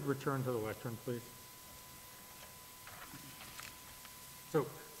 sir, if you could return to the lectern, please. So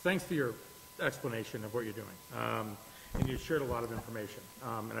thanks for your explanation of what you're doing. And you shared a lot of information.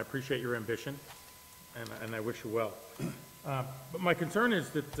 And I appreciate your ambition, and I wish you well. But my concern is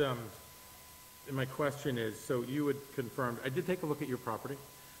that, and my question is, so you had confirmed, I did take a look at your property,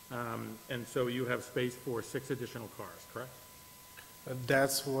 and so you have space for 6 additional cars, correct?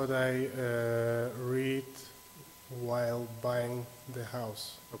 That's what I read while buying the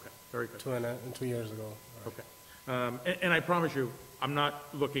house Okay, very good. 2 years ago. Okay. And I promise you, I'm not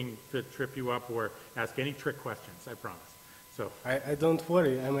looking to trip you up or ask any trick questions, I promise. So, I don't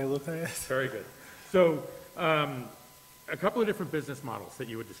worry, I may look at it. very good. So, a couple of different business models that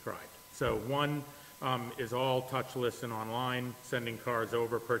you had described. So one is all touchless and online, sending cars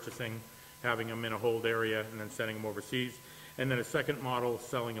over, purchasing, having them in a hold area, and then sending them overseas. And then a second model,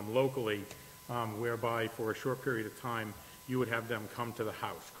 selling them locally, whereby for a short period of time, you would have them come to the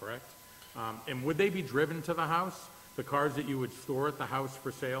house, correct? And would they be driven to the house, the cars that you would store at the house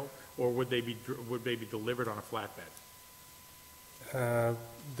for sale, or would they be delivered on a flatbed?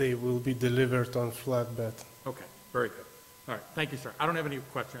 They will be delivered on flatbed. Okay, very good. All right, thank you, sir. I don't have any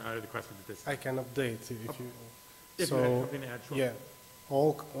other questions at this time. I can update if you. If you have something to add, sure. Yeah,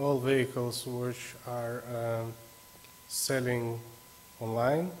 all vehicles which are selling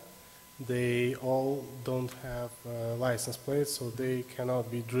online, they all don't have license plates, so they cannot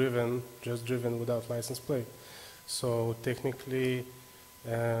be driven without license plate. So technically,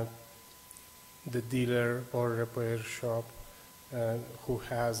 the dealer or repair shop who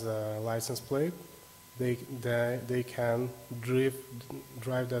has a license plate, they can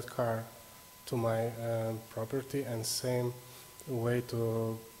drive that car to my property, and same way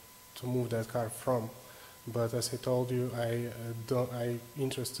to move that car from. But as I told you, I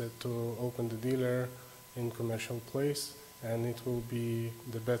interested to open the dealer in commercial place, and it will be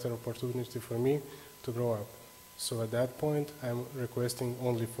the better opportunity for me to grow up. So at that point, I'm requesting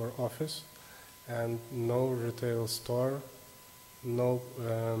only for office and no retail store. No,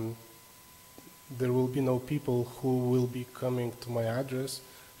 there will be no people who will be coming to my address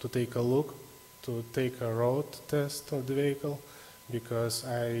to take a look, to take a road test of the vehicle, because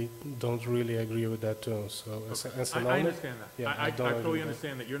I don't really agree with that too. So as an owner, I understand that. Yeah, I don't agree fully with that.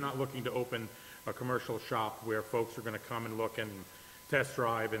 understand that you're not looking to open a commercial shop where folks are going to come and look and test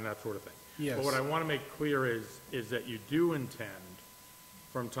drive and that sort of thing. Yes. But what I want to make clear is that you do intend,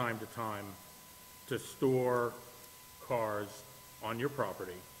 from time to time, to store cars on your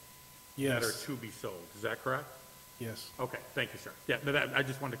property that are Yes, to be sold. Is that correct? yes. Okay, thank you, sir. Yeah, I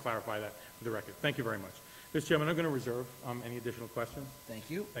just wanted to clarify that for the record. Thank you very much. Mr. Chairman, I'm going to reserve any additional questions. Thank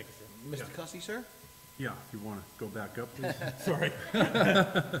you. Thank you, sir. Mr. Cussy, sir? Yeah, if you want to go back up, please. Sorry.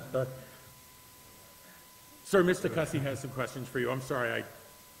 Sir, Mr. Cussy has some questions for you. I'm sorry,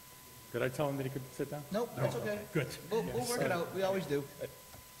 did I tell him that he could sit down? Nope, that's okay. Good. We'll work it out. We always do.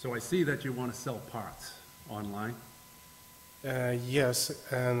 So I see that you want to sell parts online. Yes,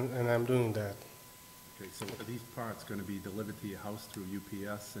 and I'm doing that. Okay, so are these parts going to be delivered to your house through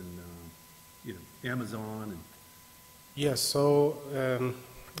UPS and, Amazon and? Yes, so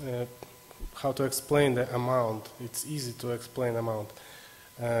how to explain the amount? It's easy to explain amount.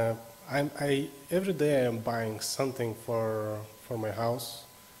 Every day I am buying something for my house,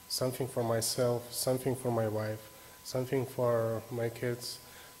 something for myself, something for my wife, something for my kids.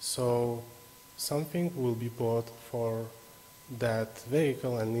 So something will be bought for that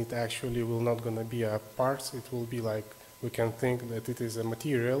vehicle, and it actually will not gonna be a parts. It will be like, we can think that it is a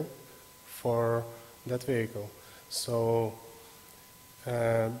material for that vehicle. So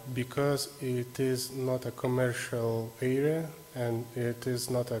because it is not a commercial area and it is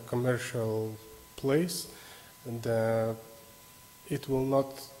not a commercial place, the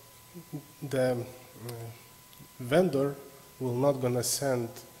vendor will not gonna send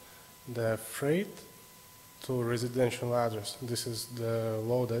the freight to residential address. This is the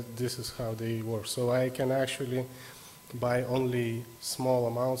law that this is how they work. So I can actually buy only small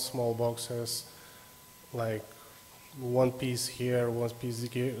amounts, small boxes, like one piece here, one piece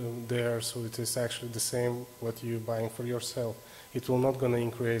there, so it is actually the same what you're buying for yourself. It will not going to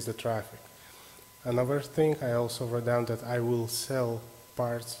increase the traffic. Another thing, I also wrote down that I will sell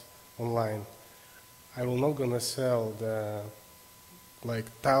parts online. I will not going to sell the like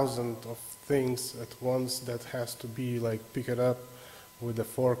thousands of things at once that has to be like pick it up with a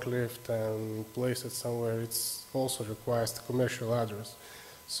forklift and place it somewhere. It's also requires the commercial address.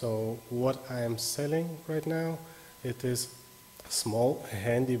 So what I am selling right now, it is small,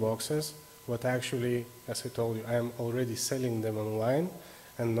 handy boxes, what actually, as I told you, I am already selling them online,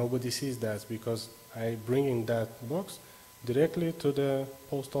 and nobody sees that because I bring in that box directly to the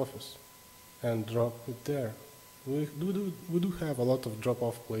post office and drop it there. We do have a lot of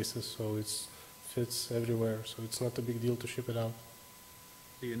drop-off places, so it fits everywhere, so it's not a big deal to ship it out.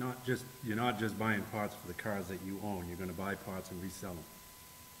 So you're not just buying parts for the cars that you own, you're gonna buy parts and resell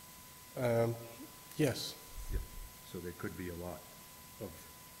them. Yes. Yeah. So there could be a lot of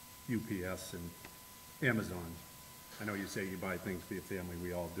UPS and Amazon. I know you say you buy things for your family,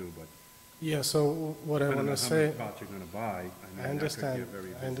 we all do, but Yeah, so what I want to say, how many parts you're gonna buy, I understand,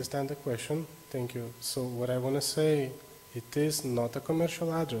 very I busy. understand the question, thank you. So what I want to say, it is not a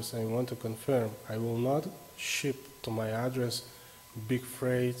commercial address, I want to confirm. I will not ship to my address big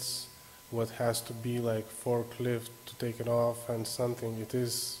freights, what has to be like forklift to take it off and something. It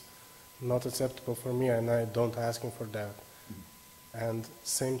is not acceptable for me, and I don't asking for that. And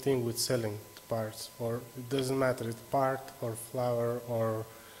same thing with selling parts, or it doesn't matter, it's part or flour or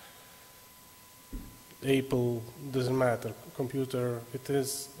Apple, doesn't matter, computer. It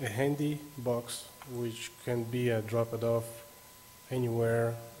is a handy box which can be drop it off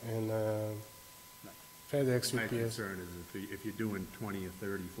anywhere in FedEx, My UPS. concern is if you're doing 20 or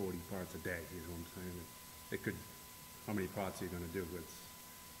 30, 40 parts a day, you know what I'm saying? It could, how many parts are you gonna do?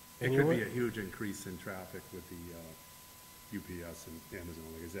 It could be Anyway. a huge increase in traffic with the UPS and Amazon,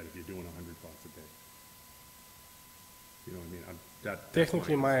 like I said, if you're doing 100 parts a day. You know what I mean? That's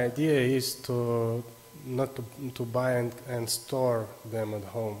Technically, my idea is to not to buy and store them at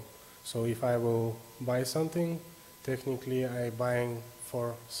home. So if I will buy something, technically I buying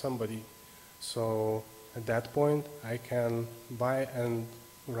for somebody. So at that point, I can buy and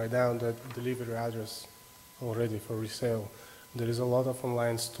write down the delivery address already for resale. There is a lot of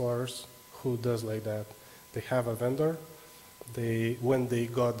online stores who does like that. They have a vendor. When they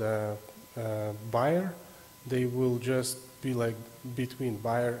got a buyer, they will just be like between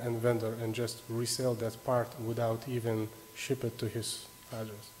buyer and vendor and just resell that part without even ship it to his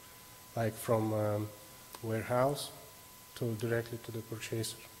address, like from warehouse to directly to the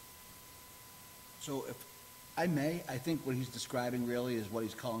purchaser. So if I may, I think what he's describing really is what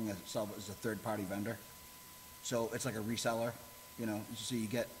he's calling himself as a third-party vendor. So it's like a reseller, you know, so you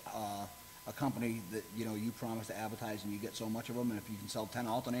get a company that, you know, you promise to advertise and you get so much of them, and if you can sell 10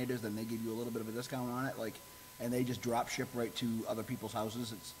 alternators, then they give you a little bit of a discount on it, like, and they just drop ship right to other people's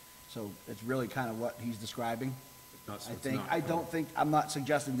houses. So it's really kind of what he's describing. I'm not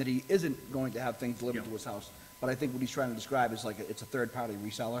suggesting that he isn't going to have things delivered to his house, but I think what he's trying to describe is like, it's a third-party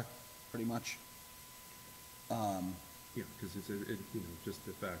reseller, pretty much. Yeah, because it's, you know, just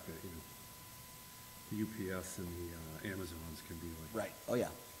the fact that, you know, the UPS and the Amazons can be like. Right, oh yeah.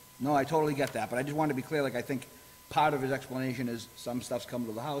 No, I totally get that, but I just wanted to be clear, like, I think part of his explanation is some stuff's coming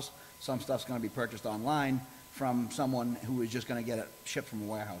to the house, some stuff's gonna be purchased online from someone who is just gonna get it shipped from a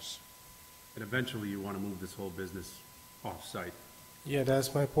warehouse. And eventually you want to move this whole business off-site. Yeah,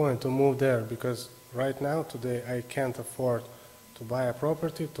 that's my point, to move there, because right now, today, I can't afford to buy a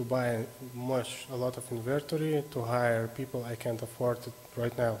property, to buy a lot of inventory, to hire people. I can't afford it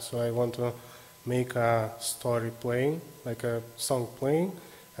right now. So I want to make a story playing, like a song playing,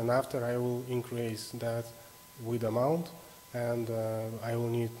 and after I will increase that with amount, and I will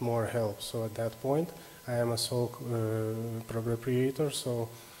need more help. So at that point, I am a sole proprietor, so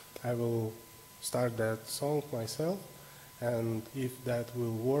I will start that song myself, and if that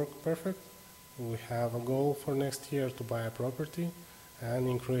will work perfect, we have a goal for next year to buy a property and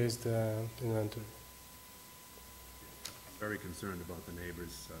increase the inventory. I'm very concerned about the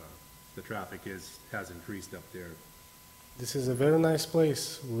neighbors. The traffic has increased up there. This is a very nice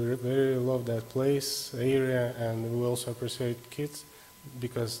place. We very love that place, area, and we also appreciate kids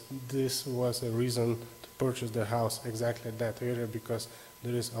because this was a reason to purchase the house exactly at that area, because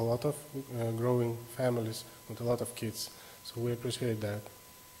there is a lot of growing families with a lot of kids. So we appreciate that.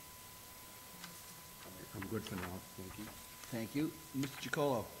 I'm good for now, thank you. Thank you. Mr.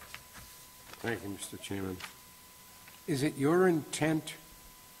 Chacolo? Thank you, Mr. Chairman. Is it your intent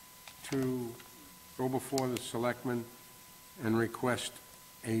to go before the selectmen and request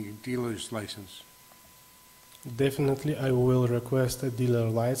a dealer's license? Definitely, I will request a dealer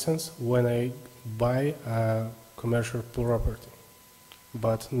license when I buy a commercial property,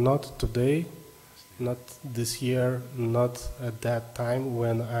 but not today, not this year, not at that time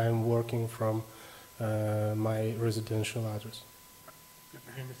when I'm working from my residential address.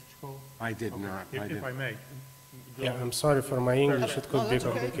 Okay, Mr. Chacolo? I did not. If I may. Yeah, I'm sorry for my English, it could be that's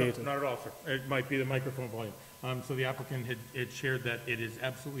okay. complicated. Not at all, sir. It might be the microphone volume. So the applicant had shared that it is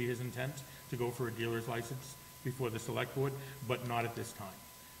absolutely his intent to go for a dealer's license before the select board, but not at this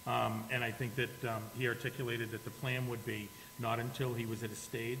time. And I think that he articulated that the plan would be not until he was at a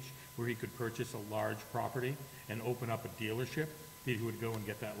stage where he could purchase a large property and open up a dealership, that he would go and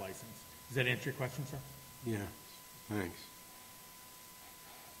get that license. Does that answer your question, sir? Yeah, thanks.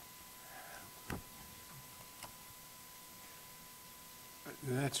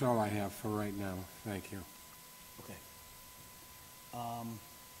 That's all I have for right now. Thank you. Okay.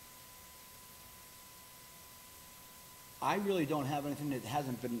 I really don't have anything that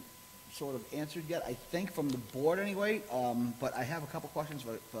hasn't been sort of answered yet, I think, from the board anyway, but I have a couple questions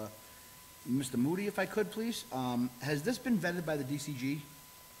for Mr. Moody, if I could, please. Has this been vetted by the DCG?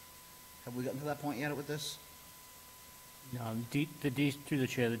 Have we gotten to that point yet with this? No, through the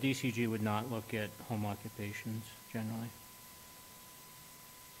chair, the DCG would not look at home occupations generally.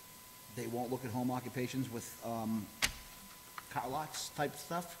 They won't look at home occupations with car lots type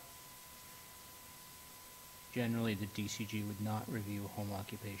stuff? Generally, the DCG would not review home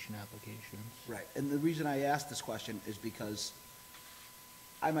occupation applications. Right, and the reason I asked this question is because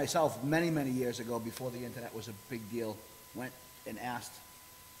I myself, many, many years ago, before the internet was a big deal, went and asked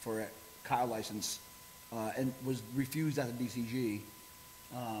for a car license and was refused at the DCG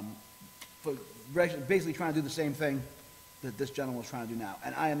for basically trying to do the same thing that this gentleman was trying to do now.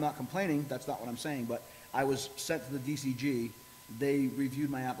 And I am not complaining, that's not what I'm saying, but I was sent to the DCG, they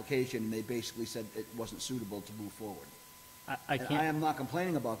reviewed my application, and they basically said it wasn't suitable to move forward. I And I can't, am not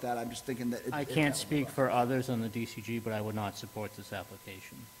complaining about that, I'm just thinking that. I can't speak for others on the DCG, but I would not support this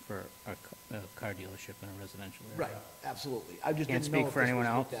application for a car dealership in a residential area. Right, absolutely. I just Can't didn't know speak if for this anyone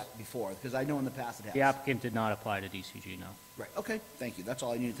was looked else. at before, because I know in the past it has. The applicant did not apply to DCG, no. Right, okay, thank you, that's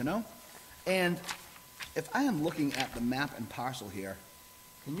all I needed to know. And if I am looking at the map and parcel here,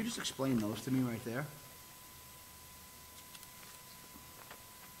 can you just explain those to me right there?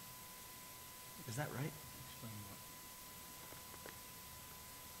 Is that right?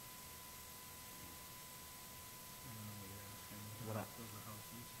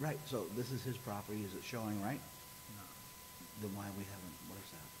 Right, so this is his property, is it showing right? No. Then why we haven't, what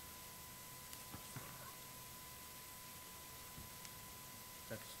is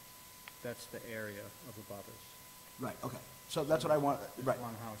that? That's the area of the butters. Right, okay, so that's what I want, right.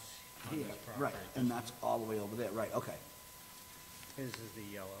 One house on Here, this property. right, and that's all the way over there, right, okay, His is the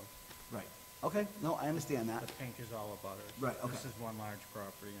yellow. right. Okay, no, I understand that. The pink is all of butters. Right, okay. This is one large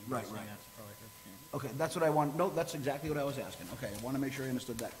property, and Right, this right. one, that's probably her camp. Okay, that's what I want, no, that's exactly what I was asking, okay, I want to make sure I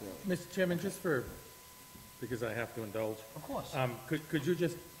understood that clearly. Mr. Chairman, just for, because I have to indulge. Of course. Could you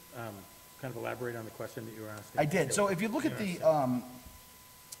just kind of elaborate on the question that you were asking? I did, so if you look at the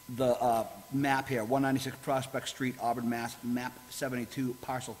map here, 196 Prospect Street, Auburn, Mass., map 72,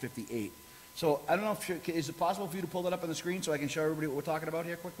 parcel 58. So I don't know if, is it possible for you to pull that up on the screen so I can show everybody what we're talking about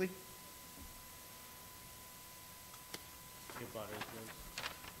here quickly? The butters,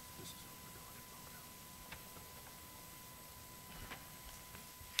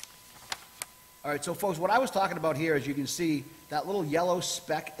 All right, so folks, what I was talking about here, as you can see, that little yellow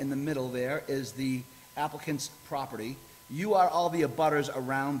speck in the middle there is the applicant's property. You are all the abutters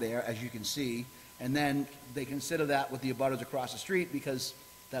around there, as you can see, and then they consider that with the abutters across the street because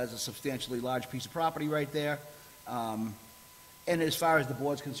that is a substantially large piece of property right there. And as far as the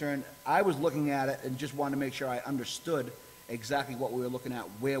board's concerned, I was looking at it and just wanted to make sure I understood exactly what we were looking at,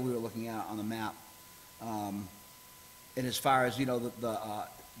 where we were looking at on the map. And as far as, you know,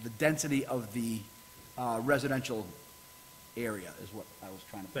 the density of the residential area is what I was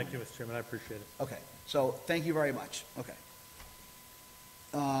trying to point Thank you, Mr. Chairman, I appreciate it. Okay, so, thank you very much, okay.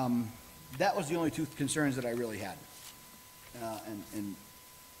 That was the only two concerns that I really had. And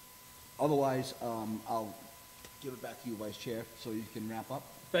otherwise, I'll give it back to you, Vice Chair, so you can wrap up.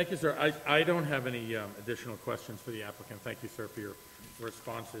 Thank you, sir. I don't have any additional questions for the applicant. Thank you, sir, for your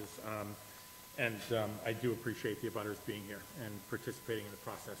responses. And I do appreciate the abutters being here and participating in the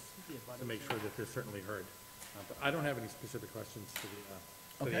process to make sure that they're certainly heard. But I don't have any specific questions to the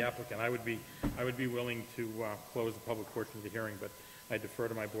Okay. applicant. I would be willing to close the public portion of the hearing, but I defer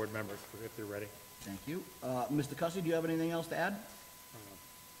to my board members if they're ready. Thank you. Mr. Cussy, do you have anything else to add?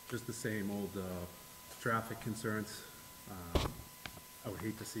 Just the same old traffic concerns. I would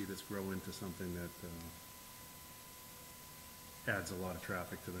hate to see this grow into something that adds a lot of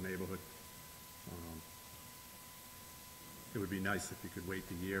traffic to the neighborhood. It would be nice if you could wait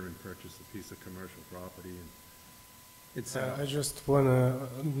the year and purchase a piece of commercial property and it's, I just wanna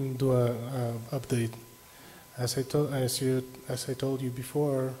do a update. As I told you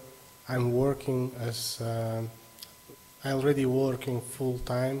before, I'm working I already working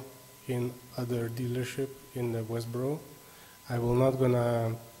full-time in other dealership in the Westboro. I will not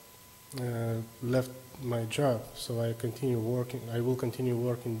gonna left my job, so I will continue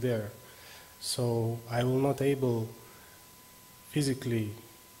working there. So I will not able physically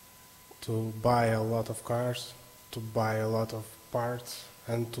to buy a lot of cars, to buy a lot of parts,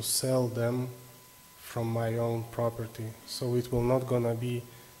 and to sell them from my own property. So it will not gonna be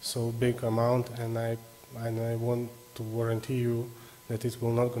so big amount, and I want to guarantee you that it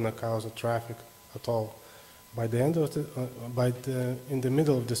will not gonna cause a traffic at all. By the end of in the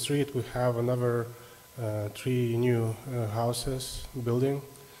middle of the street, we have another 3 new houses building.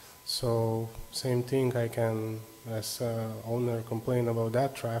 So same thing, I can, as owner, complain about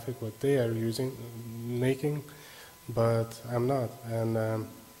that traffic, what they are making, but I'm not. And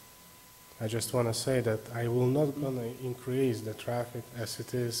I just want to say that I will not gonna increase the traffic as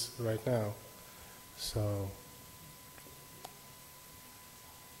it is right now. So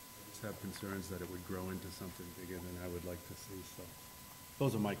just have concerns that it would grow into something bigger than I would like to see, so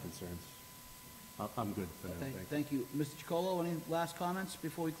those are my concerns. I'm good for now, thank you. Thank you. Mr. Chacolo, any last comments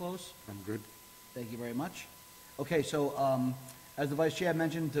before we close? I'm good. Thank you very much. Okay, so as the Vice Chair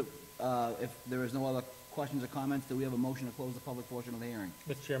mentioned, if there is no other questions or comments, do we have a motion to close the public portion of the hearing?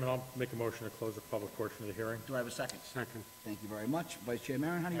 Mr. Chairman, I'll make a motion to close the public portion of the hearing. Do I have a second? Second. Thank you very much. Vice Chair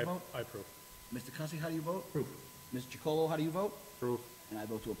Maron, how do you vote? I approve. Mr. Cussy, how do you vote? Approve. Mr. Chacolo, how do you vote? Approve. And I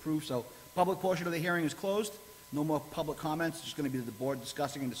vote to approve. So public portion of the hearing is closed. No more public comments. It's just going to be the board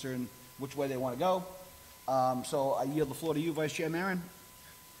discussing and discerning which way they want to go. So I yield the floor to you, Vice Chair Maron.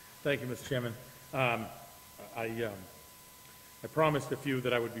 Thank you, Mr. Chairman. I promised a few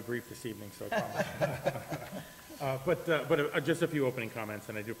that I would be brief this evening, so I promise. But just a few opening comments,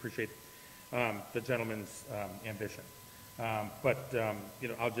 and I do appreciate the gentleman's ambition.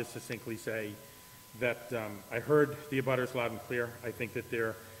 I'll just succinctly say that I heard the abutters loud and clear. I think that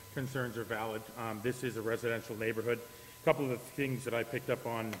their concerns are valid. This is a residential neighborhood. A couple of the things that I picked up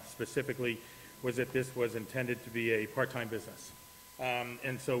on specifically was that this was intended to be a part-time business.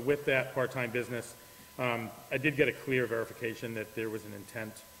 And so with that part-time business, I did get a clear verification that there was an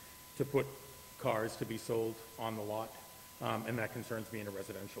intent to put cars to be sold on the lot, and that concerns me in a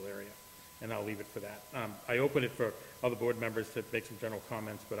residential area, and I'll leave it for that. I open it for other board members to make some general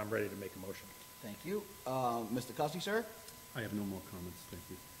comments, but I'm ready to make a motion. Thank you. Mr. Cussy, sir? I have no more comments, thank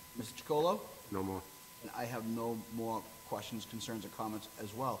you. Mr. Chacolo? No more. And I have no more questions, concerns, or comments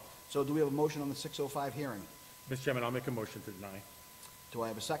as well. So do we have a motion on the 6:05 hearing? Mr. Chairman, I'll make a motion to deny. Do I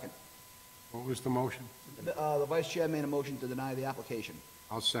have a second? What was the motion? The Vice Chair made a motion to deny the application.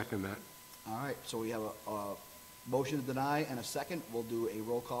 I'll second that. All right, so we have a motion to deny and a second. We'll do a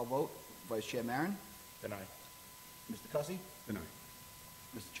roll call vote. Vice Chair Maron? Deny. Mr. Cussy? Deny.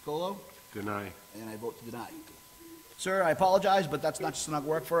 Mr. Chacolo? Deny. And I vote to deny. Sir, I apologize, but that's not just not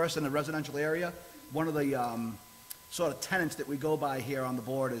work for us in the residential area. One of the sort of tenets that we go by here on the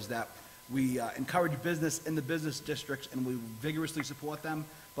board is that we encourage business in the business districts and we vigorously support them,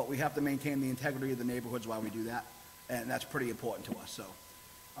 but we have to maintain the integrity of the neighborhoods while we do that, and that's pretty important to us. So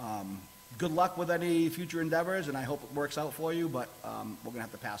good luck with any future endeavors, and I hope it works out for you, but we're going to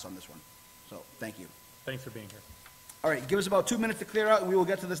have to pass on this one. So thank you. Thanks for being here. All right, give us about 2 minutes to clear out, and we will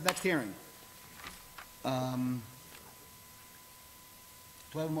get to this next hearing. Do I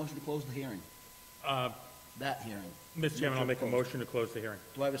have a motion to close the hearing? That hearing. Mr. Chairman, I'll make a motion to close the hearing.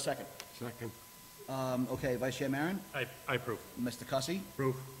 Do I have a second? Second. Okay, Vice Chair Maron? I approve. Mr. Cussy?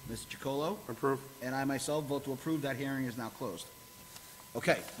 Approve. Mr. Chacolo? Approve. And I myself vote to approve. That hearing is now closed.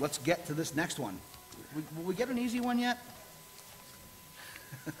 Okay, let's get to this next one. Will we get an easy one yet?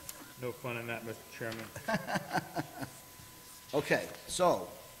 No fun in that, Mr. Chairman. Okay, so,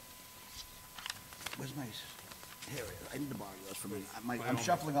 where's my, here it is. I need to borrow yours for me. I'm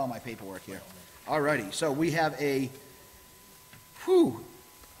shuffling all my paperwork here. All righty, so we have a,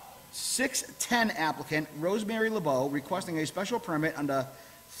 610 applicant, Rosemary LeBeau, requesting a special permit under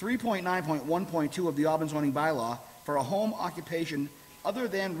 3.9.1.2 of the Auburn zoning bylaw for a home occupation other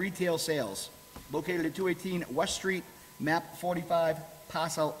than retail sales, located at 218 West Street, map 45,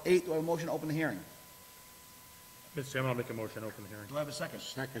 parcel 8. Do I have a motion to open the hearing? Mr. Chairman, I'll make a motion to open the hearing. Do I have a second?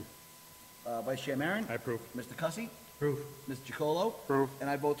 Second. Vice Chair Maron? I approve. Mr. Cussy? Approve. Mr. Chacolo? Approve. And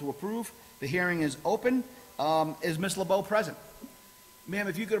I vote to approve. The hearing is open. Is Ms. LeBeau present? Ma'am,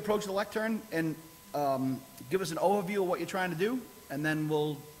 if you could approach the lectern and give us an overview of what you're trying to do, and then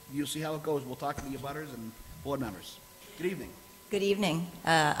you'll see how it goes. We'll talk to the abutters and board members. Good evening. Good evening.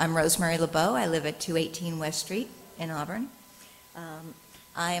 I'm Rosemary LeBeau. I live at 218 West Street in Auburn.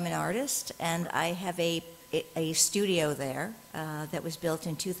 I am an artist, and I have a studio there that was built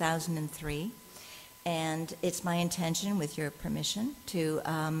in 2003. And it's my intention, with your permission, to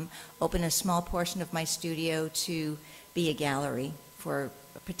open a small portion of my studio to be a gallery for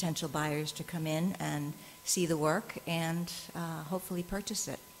potential buyers to come in and see the work and hopefully purchase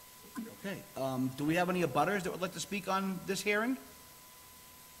it. Okay. Do we have any abutters that would like to speak on this hearing?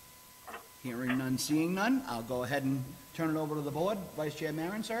 Hearing none, seeing none. I'll go ahead and turn it over to the board. Vice Chair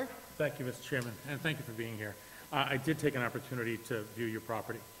Maron, sir? Thank you, Mr. Chairman, and thank you for being here. I did take an opportunity to view your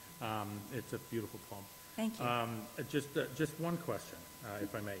property. It's a beautiful poem. Thank you. Just one question,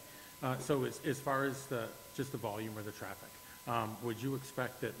 if I may. So as far as just the volume or the traffic, would you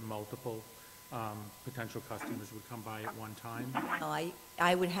expect that multiple potential customers would come by at one time? No,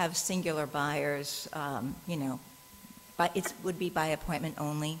 I would have singular buyers, but it would be by appointment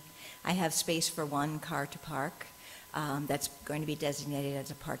only. I have space for one car to park. That's going to be designated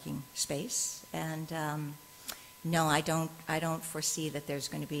as a parking space. And no, I don't foresee that there's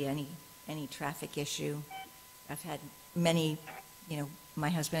going to be any traffic issue. I've had many, my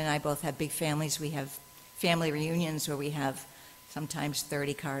husband and I both have big families. We have family reunions where we have sometimes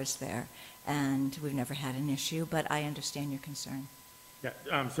 30 cars there, and we've never had an issue, but I understand your concern. Yeah,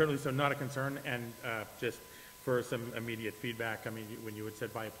 certainly, so not a concern, and just for some immediate feedback, I mean, when you had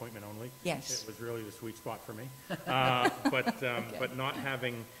said by appointment only. Yes. It was really the sweet spot for me. But not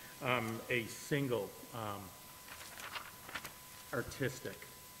having a single artistic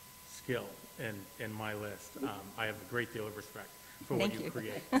skill in my list, I have a great deal of respect for what you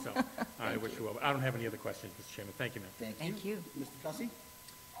create, so I wish you well. I don't have any other questions, Mr. Chairman. Thank you, ma'am. Thank you. Mr. Cussy?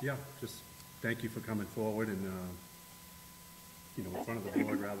 Yeah, just thank you for coming forward and, in front of the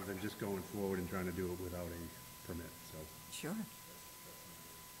board rather than just going forward and trying to do it without a permit, so. Sure.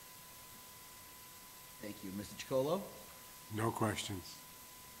 Thank you. Mr. Chacolo? No questions.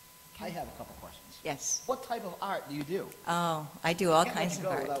 I have a couple questions. Yes. What type of art do you do? Oh, I do all Can't let kinds you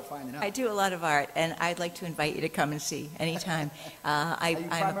of go art. without finding out. I do a lot of art, and I'd like to invite you to come and see anytime. Are you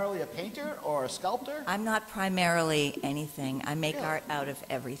primarily a painter or a sculptor? I'm not primarily anything. I make Really? art out of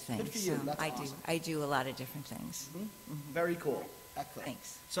everything. Good for you. So That's I awesome. I do a lot of different things. Very cool. Excellent.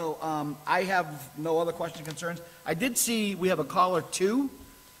 Thanks. So I have no other questions or concerns. I did see we have a caller 2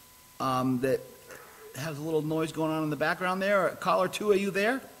 that has a little noise going on in the background there. Caller 2, are you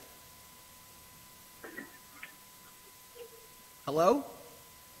there? Hello?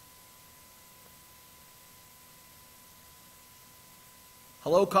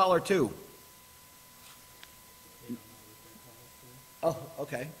 Hello, caller 2. Oh,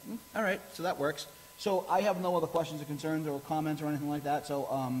 okay. All right, so that works. So I have no other questions or concerns or comments or anything like that, so,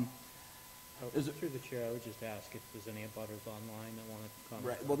 Is it- Through the chair, I would just ask if there's any abutters online that want to comment.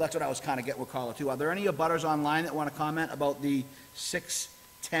 right, well, that's what I was kind of getting with caller 2. Are there any abutters online that want to comment about the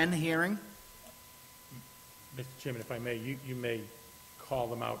 6:10 hearing? Mr. Chairman, if I may, you may call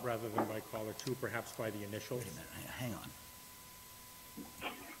them out rather than by caller 2, perhaps by the initial, Wait a minute, hang on.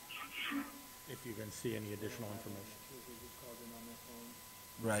 if you can see any additional information.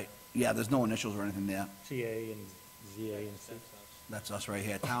 Right, yeah, there's no initials or anything there. TA and ZA and C. That's us right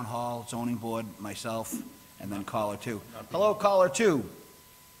here, Town Hall, Zoning Board, myself, and then caller 2. Hello, caller 2.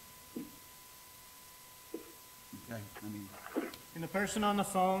 Okay, I mean, Can the person on the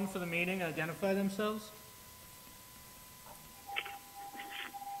phone for the meeting identify themselves?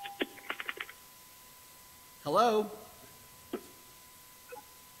 hello?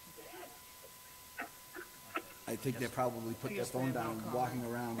 I think they probably put their phone down and walking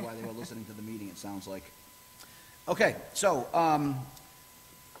around while they were listening to the meeting, it sounds like. Okay, so,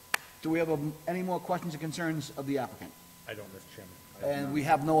 do we have any more questions or concerns of the applicant? I don't, Mr. Chairman. And we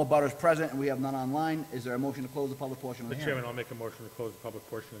have no abutters present, and we have none online. Is there a motion to close the public portion of the Mr. hearing? Chairman, I'll make a motion to close the public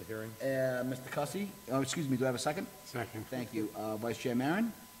portion of the hearing. Mr. Cussy, excuse me, do I have a second? Second. Thank you. Vice Chair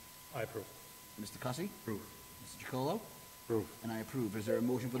Maron? I approve. Mr. Cussy? Approve. Mr. Chacolo? Approve. And I approve. Is there a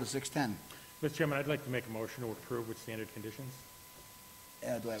motion for the 6:10? Mr. Chairman, I'd like to make a motion to approve with standard conditions. Do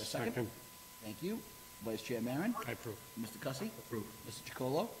I have a second? Thank you. Vice Chair Maron? I approve. Mr. Cussy? Approve. Mr.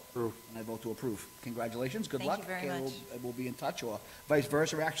 Chacolo? Approve. And I vote to approve. Congratulations, good Thank luck. you very Caleb much. will be in touch, or vice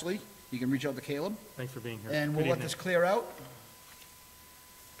versa, actually. You can reach out to Caleb. Thanks for being here. And we'll Good let evening. this clear out.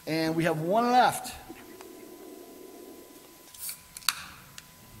 And we have one left.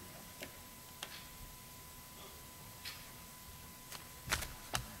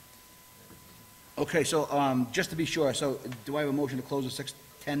 Okay, so, just to be sure, so do I have a motion to close the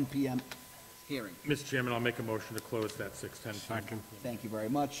 6:10 PM hearing? Mr. Chairman, I'll make a motion to close that 6:10. Second. Thank you very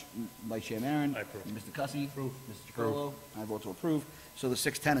much. Vice Chair Maron? I approve. Mr. Cussy? Approve. Mr. Chacolo? I vote to approve. So the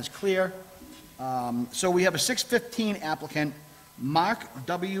 6:10 is clear. So we have a 6:15 applicant, Mark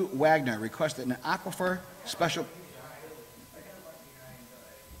W. Wagner, requested an aquifer special...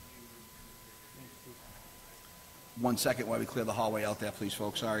 One second while we clear the hallway out there, please,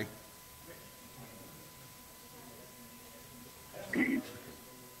 folks, sorry.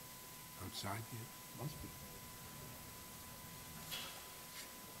 Outside, must be.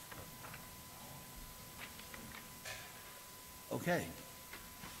 Okay.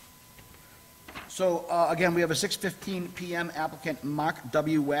 So, again, we have a 6:15 PM applicant, Mark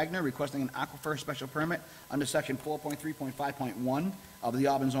W. Wagner, requesting an aquifer special permit under section 4.3.5.1 of the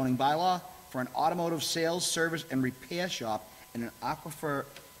Auburn zoning bylaw for an automotive sales, service, and repair shop in an aquifer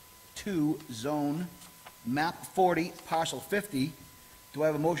 2 zone, map 40, parcel 50. Do I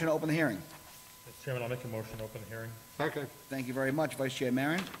have a motion to open the hearing? Mr. Chairman, I'll make a motion to open the hearing. Second. Thank you very much, Vice Chair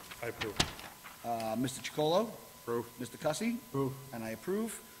Maron. I approve. Mr. Chacolo? Approve. Mr. Cussy? Approve. And I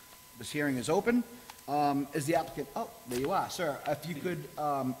approve. This hearing is open. Is the applicant, oh, there you are, sir. If you could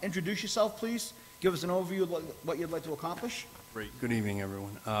introduce yourself, please. Give us an overview of what you'd like to accomplish. Great. Good evening,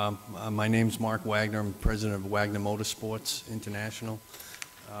 everyone. My name's Mark Wagner. I'm president of Wagner Motorsports International,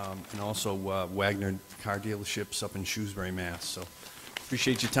 and also Wagner Car Dealerships up in Shrewsbury, Mass. So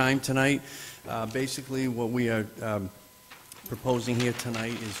appreciate your time tonight. Basically, what we are proposing here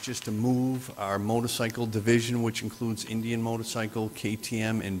tonight is just to move our motorcycle division, which includes Indian Motorcycle,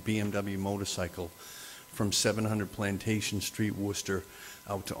 KTM, and BMW Motorcycle, from 700 Plantation Street, Worcester,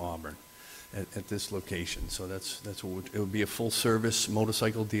 out to Auburn at this location. So that's what it would be, a full-service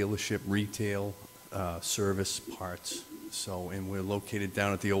motorcycle dealership, retail, service, parts. So, and we're located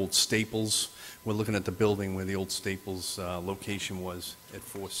down at the old Staples. We're looking at the building where the old Staples location was at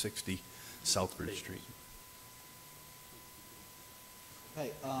 460 Southbridge Street.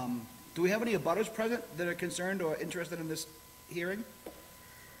 Hey, do we have any abutters present that are concerned or interested in this hearing?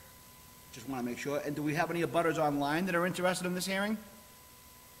 Just want to make sure. And do we have any abutters online that are interested in this hearing?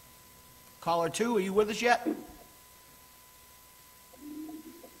 Caller 2, are you with us yet?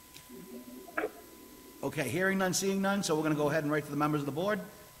 Okay, hearing none, seeing none, so we're going to go ahead and write to the members of the board.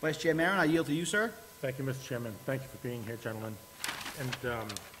 Vice Chair Maron, I yield to you, sir. Thank you, Mr. Chairman. Thank you for being here, gentlemen. And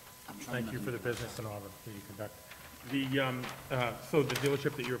thank you for the business in Auburn that you conduct. So the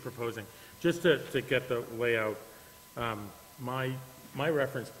dealership that you're proposing, just to get the layout, my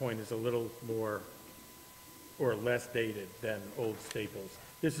reference point is a little more or less dated than old Staples.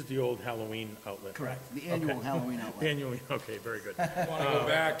 This is the old Halloween outlet. Correct, the annual Okay. Halloween outlet. Annually, okay, very good. Want to go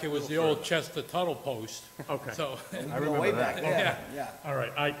back, it was the old Chester Tuttle Post. Okay. So, I remember way back, yeah. All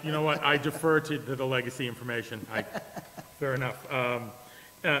right, you know what, I defer to the legacy information. Fair enough.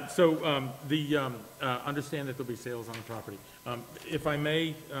 Understand that there'll be sales on the property. If I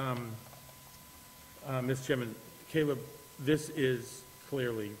may, Mr. Chairman, Caleb, this is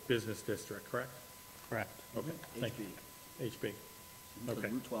clearly business district, correct? Correct. Okay, thank you. HB. Okay.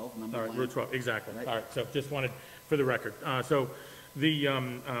 Route 12, number All right, 1. Route 12, exactly. Right. All right, so just wanted, for the record. So the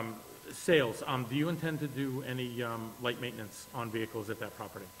sales, do you intend to do any light maintenance on vehicles at that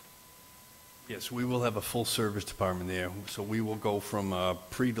property? Yes, we will have a full-service department there. So we will go from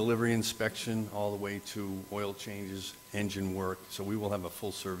pre-delivery inspection all the way to oil changes, engine work. So we will have a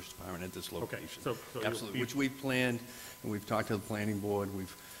full-service department at this location. so you'll Absolutely, be- which we've planned, and we've talked to the planning board.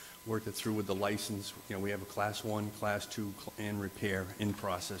 We've worked it through with the license. You know, we have a Class 1, Class 2, and repair in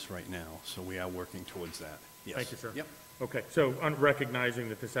process right now. So we are working towards that. Yes. Thank you, sir. Yep. Okay, so on recognizing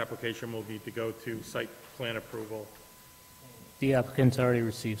that this application will need to go to site plan approval. The applicant's already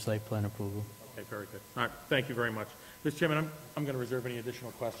received site plan approval. Okay, very good. All right, thank you very much. Mr. Chairman, I'm going to reserve any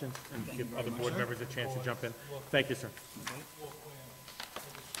additional questions and give other board members a chance to jump in. Thank you, sir.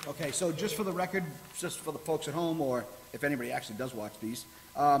 Okay, so just for the record, just for the folks at home, or if anybody actually does watch these,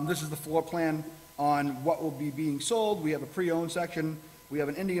 this is the floor plan on what will be being sold. We have a pre-owned section, we have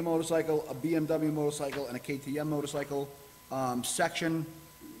an Indian motorcycle, a BMW motorcycle, and a KTM motorcycle section.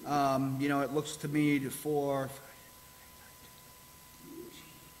 You know, it looks to me for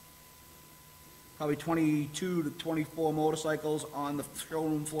probably 22 to 24 motorcycles on the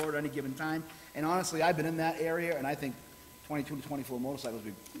showroom floor at any given time. And honestly, I've been in that area, and I think 22 to 24 motorcycles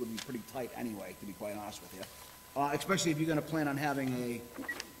would be pretty tight anyway, to be quite honest with you. Especially if you're gonna plan on having a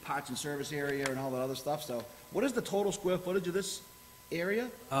parts and service area and all that other stuff. So what is the total square footage of this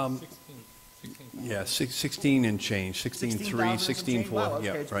area? Yeah, 16 and change, 16.3, 16,000 16.4, Wow, okay,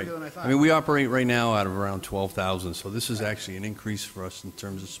 yeah, it's right. bigger than I thought. I mean, we operate right now out of around 12,000, so this is actually an increase for us in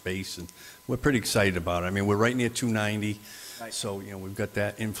terms of space, and we're pretty excited about it. I mean, we're right near 290, Right. so, we've got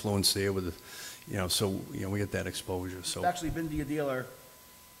that influence there with, so, we get that exposure, I've so. actually been to your dealer,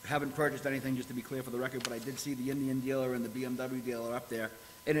 haven't purchased anything, just to be clear for the record, but I did see the Indian dealer and the BMW dealer up there,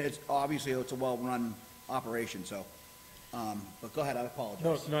 and it's, obviously, it's a well-run operation, so, but go ahead, I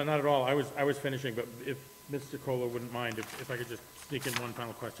apologize. No, not at all. I was finishing, but if Mr. Chacolo wouldn't mind, if I could just sneak in one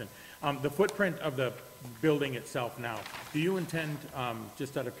final question. The footprint of the building itself now, do you intend,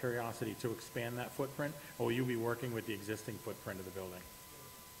 just out of curiosity, to expand that footprint, or will you be working with the existing footprint of the building?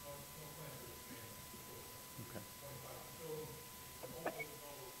 Okay.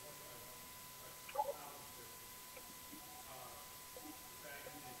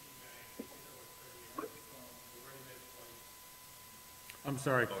 I'm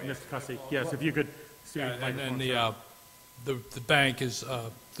sorry, Mr. Cussy. Yes, if you could. Yeah, and then the bank is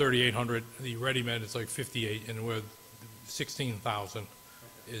 3,800, the ready-made is like 58, and we're 16,000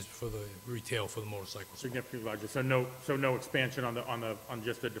 is for the retail for the motorcycles. Significantly larger. So no expansion on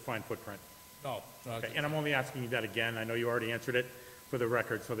just the defined footprint? No. Okay, and I'm only asking you that again. I know you already answered it for the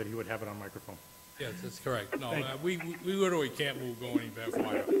record so that he would have it on microphone. Yes, that's correct. No, Thank we literally can't move, go any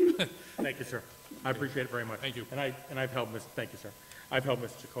farther. Thank you, sir. I appreciate it very much. Thank you. And I've helped thank you, sir. I've helped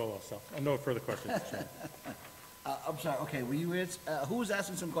Mr. Chacolo, so no further questions, Mr. Chairman. I'm sorry, okay, will you answer, who was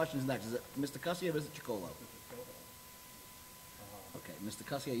asking some questions next? Is it Mr. Cussy or Mr. Chacolo? Okay, Mr.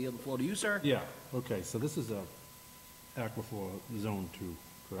 Cussy, I yield the floor to you, sir. Yeah, okay, so this is a Aquifer Zone 2,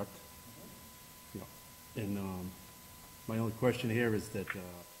 correct? Yeah. And my only question here is that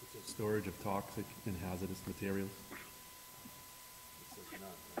is it storage of toxic and hazardous materials? It says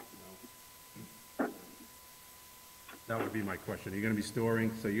not, no. That would be my question. Are you gonna be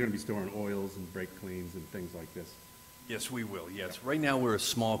storing, so you're gonna be storing oils and brake cleans and things like this? Yes, we will, yes. Right now, we're a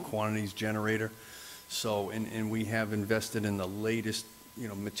small quantities generator, so, and we have invested in the latest,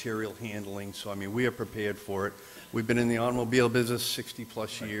 material handling, so, I mean, we are prepared for it. We've been in the automobile business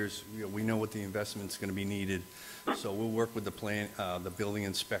 60-plus years. We know what the investment's going to be needed, so we'll work with the building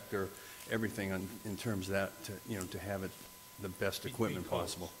inspector, everything in terms of that, to have it the best equipment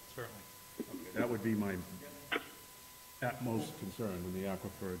possible. Certainly. That would be my utmost concern in the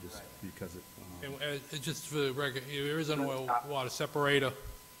aquifer, just because it, And just for the record, there is an oil water separator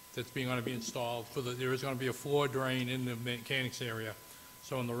that's going to be installed there is going to be a floor drain in the mechanics area.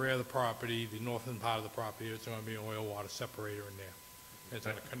 So in the rear of the property, the northern part of the property, there's going to be an oil water separator in there. It's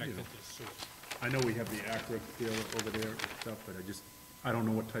going to connect into the sewer. I know we have the Acra deal over there and stuff, but I don't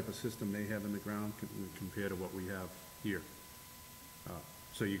know what type of system they have in the ground compared to what we have here.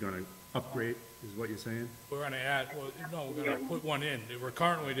 So you're gonna upgrade, is what you're saying? We're going to add, we're going to put one in.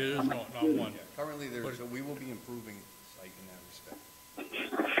 Currently, there is not one. Currently, so we will be improving the site in that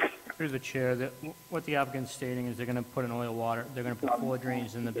respect. Through the chair, what the applicant's stating is they're going to put an oil water, they're going to put 4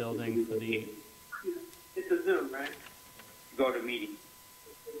 drains in the building for the, It's a Zoom, right? Go to meeting.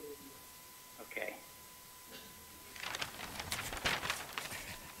 Okay.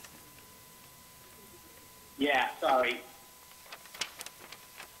 Yeah, sorry.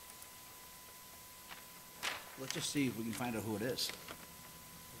 Let's just see if we can find out who it is.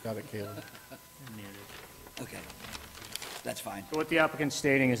 Got it, Caleb. Okay, that's fine. So what the applicant's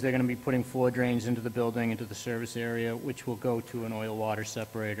stating is they're going to be putting 4 drains into the building, into the service area, which will go to an oil water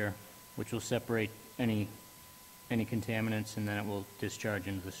separator, which will separate any contaminants, and then it will discharge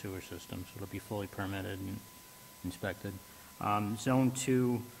into the sewer system. So it'll be fully permitted and inspected. Zone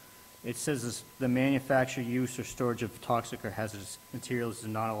 2, it says this, the manufacture, use, or storage of toxic or hazardous materials is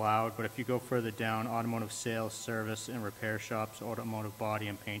not allowed, but if you go further down, automotive sales, service, and repair shops, automotive body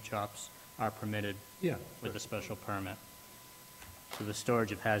and paint shops are permitted with a special permit. So the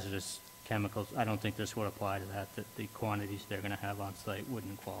storage of hazardous chemicals, I don't think this would apply to that the quantities they're going to have on site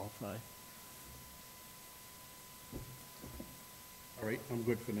wouldn't qualify. All right, I'm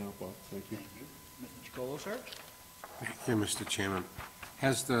good for now, Bob, thank you. Mr. Chacolo, sir? Thank you, Mr. Chairman.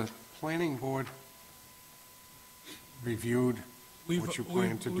 Has the planning board reviewed what you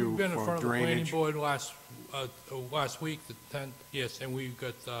plan to do We've been in for front of the planning drainage? board last week, the 10th, yes, and we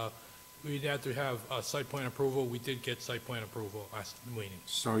had to have site plan approval. We did get site plan approval last meeting.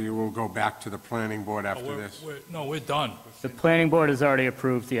 So you will go back to the planning board after We're- this? No, we're done. The planning board has already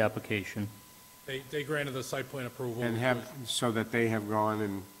approved the application. They granted the site plan approval. And so that they have gone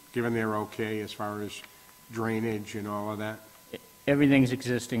and given their okay as far as drainage and all of that? Everything's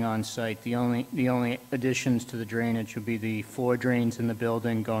existing on site. The only additions to the drainage would be the 4 drains in the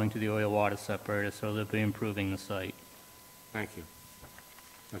building going to the oil water separator, so they'll be improving the site. Thank you.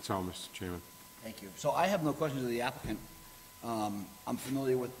 That's all, Mr. Chairman. Thank you. So I have no questions of the applicant. I'm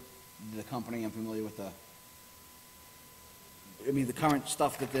familiar with the company, I'm familiar with the current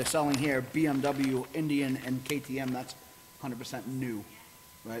stuff that they're selling here, BMW, Indian, and KTM, that's 100% new,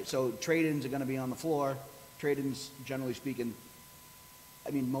 right? So trade-ins are gonna be on the floor. Trade-ins, generally speaking,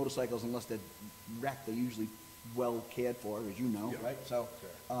 motorcycles, unless they're wrecked, they're usually well cared for, as you know, right? So,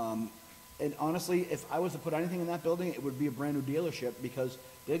 and honestly, if I was to put anything in that building, it would be a brand-new dealership, because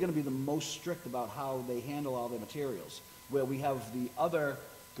they're gonna be the most strict about how they handle all their materials. Where we have the other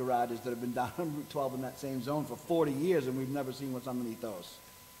garages that have been down on Route 12 in that same zone for 40 years, and we've never seen what's underneath those.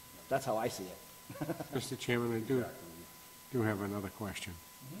 That's how I see it. Mr. Chairman, I do have another question.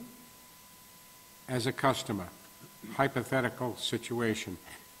 As a customer, hypothetical situation,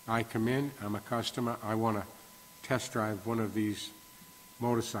 I come in, I'm a customer, I want to test drive one of these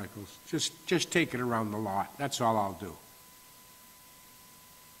motorcycles. Just take it around the lot, that's all I'll do.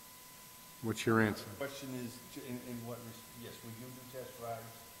 What's your answer? The question is, in what, yes, we do test drives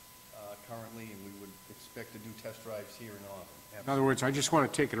currently, and we would expect to do test drives here in Auburn. In other words, I just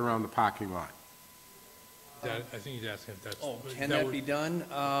want to take it around the parking lot. I think he's asking if that's. Oh, can that be done? Is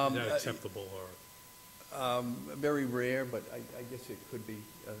that acceptable, or? Very rare, but I guess it could be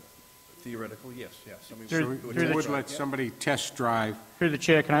theoretical, yes, yes. So you would let somebody test drive? Through the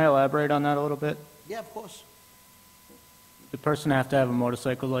chair, can I elaborate on that a little bit? Yeah, of course. The person have to have a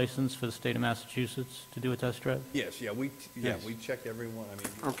motorcycle license for the state of Massachusetts to do a test drive? Yes, yeah, we check everyone,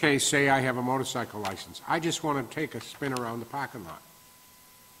 Okay, say I have a motorcycle license. I just want to take a spin around the parking lot.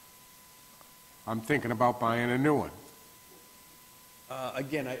 I'm thinking about buying a new one.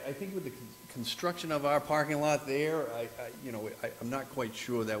 Again, I think with the construction of our parking lot there, I'm not quite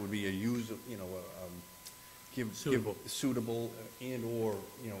sure that would be suitable and/or,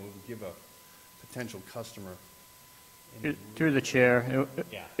 it would give a potential customer. Through the chair,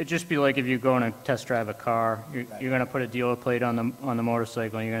 Yeah. it'd just be like if you're going to test drive a car, you're going to put a dealer plate on the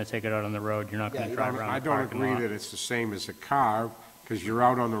motorcycle, and you're going to take it out on the road, you're not going to drive around I the don't parking agree lot. that it's the same as a car, because you're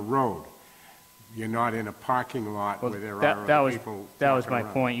out on the road. You're not in a parking lot Well, where there that are other was- people That was walking my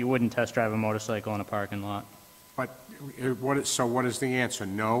around. point, you wouldn't test drive a motorcycle in a parking lot. But so what is the answer?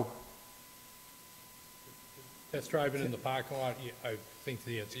 No? Test driving in the parking lot, yeah, I think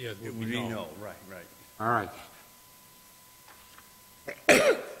the answer, yeah, It would be no, right. All right.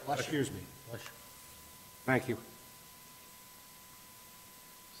 Excuse me. Thank you.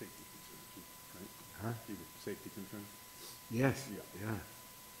 Safety concerns, Huh? right? Safety concerns? Yes, yeah.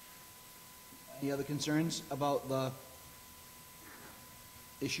 Any other concerns about the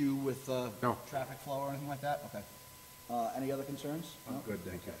issue with No. traffic flow or anything like that? Okay. Any other concerns? I'm No? good,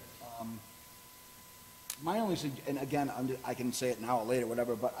 thank you. My only, and again, I can say it now or later,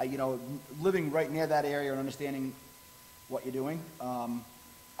 whatever, but living right near that area and understanding what you're doing,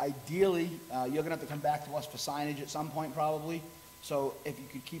 ideally, you're gonna have to come back to us for signage at some point probably. So if you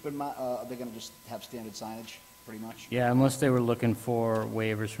could keep in mind, they're gonna just have standard signage, pretty much. Yeah, unless they were looking for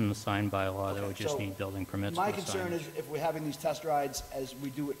waivers from the sign bylaw, they Okay, would just so need building permits for My the concern is signage. if we're having these test rides, as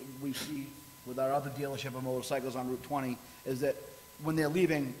we do it, we see with our other dealership of motorcycles on Route 20, is that when they're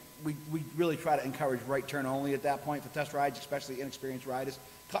leaving, we really try to encourage right turn only at that point for test rides, especially inexperienced riders.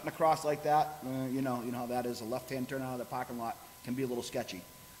 Cutting across like that, you know how that is, a left-hand turn out of the parking lot can be a little sketchy.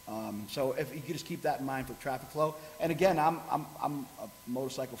 So if you could just keep that in mind for traffic flow. And again, I'm a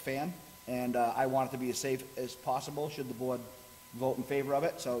motorcycle fan, and I want it to be as safe as possible, should the board vote in favor of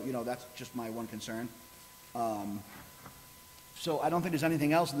it. So, that's just my one concern. So I don't think there's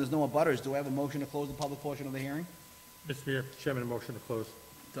anything else, and there's no abutters. Do I have a motion to close the public portion of the hearing? Mr. Chairman, a motion to close.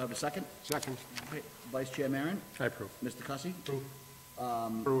 Do I have a second? Second. Okay, Vice Chair Maron? I approve. Mr. Cussy? Approve.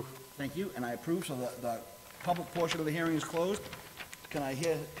 Approve. Thank you, and I approve, so the public portion of the hearing is closed. Can I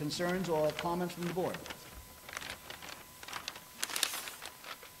hear concerns or comments from the board?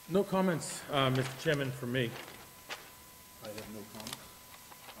 No comments, Mr. Chairman, from me. I have no comments.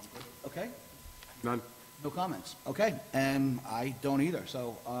 I'm good. Okay, None? no comments. Okay, and I don't either.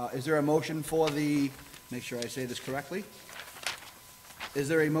 So is there a motion for the, make sure I say this correctly. Is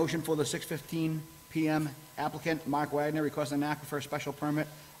there a motion for the 6:15 PM applicant, Mark Wagner, requesting an aquifer special permit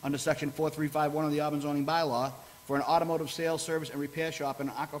under section 4351 of the Auburn zoning bylaw for an automotive sales, service, and repair shop in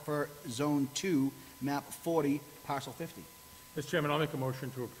Aquifer Zone 2, map 40, parcel 50? Mr. Chairman, I'll make a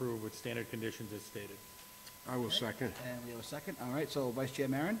motion to approve with standard conditions as stated. I will second. And we have a second. All right, so Vice Chair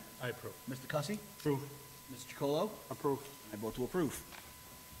Maron? I approve. Mr. Cussy? Approve. Mr. Chacolo? Approve. I vote to approve.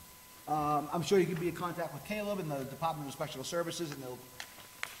 I'm sure you can be in contact with Caleb and the Department of Special Services, and they'll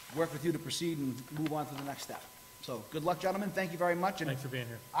work with you to proceed and move on to the next step. So, good luck, gentlemen. Thank you very much. And Thanks for being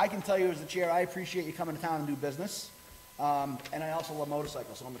here. I can tell you as the chair, I appreciate you coming to town and do business. And I also love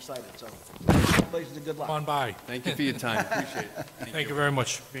motorcycles, so I'm excited, so congratulations and good luck. On by. Thank you for your time, appreciate it. Thank you very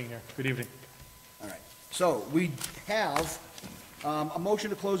much. Being here. Good evening. All right, so we have a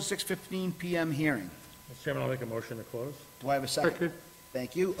motion to close the 6:15 PM hearing. Mr. Chairman, I'll make a motion to close. Do I have a second?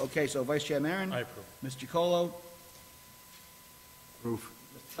 Thank you. Okay, so Vice Chair Maron? I approve. Mr. Chacolo? Approve.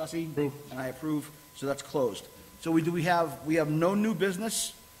 Mr. Cussy? And I approve, so that's closed. So we have no new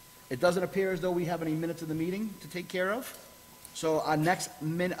business. It doesn't appear as though we have any minutes of the meeting to take care of. So our next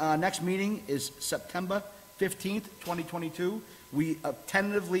meeting is September 15th, 2022. We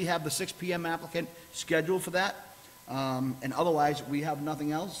tentatively have the 6 PM applicant scheduled for that. And otherwise, we have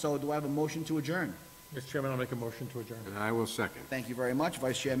nothing else. So do I have a motion to adjourn? Mr. Chairman, I'll make a motion to adjourn. And I will second. Thank you very much.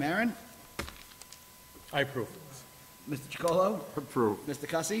 Vice Chair Maron? I approve. Mr. Chacolo? Approve. Mr.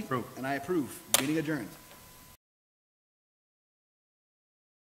 Cussy? Approve. And I approve. Meeting adjourned.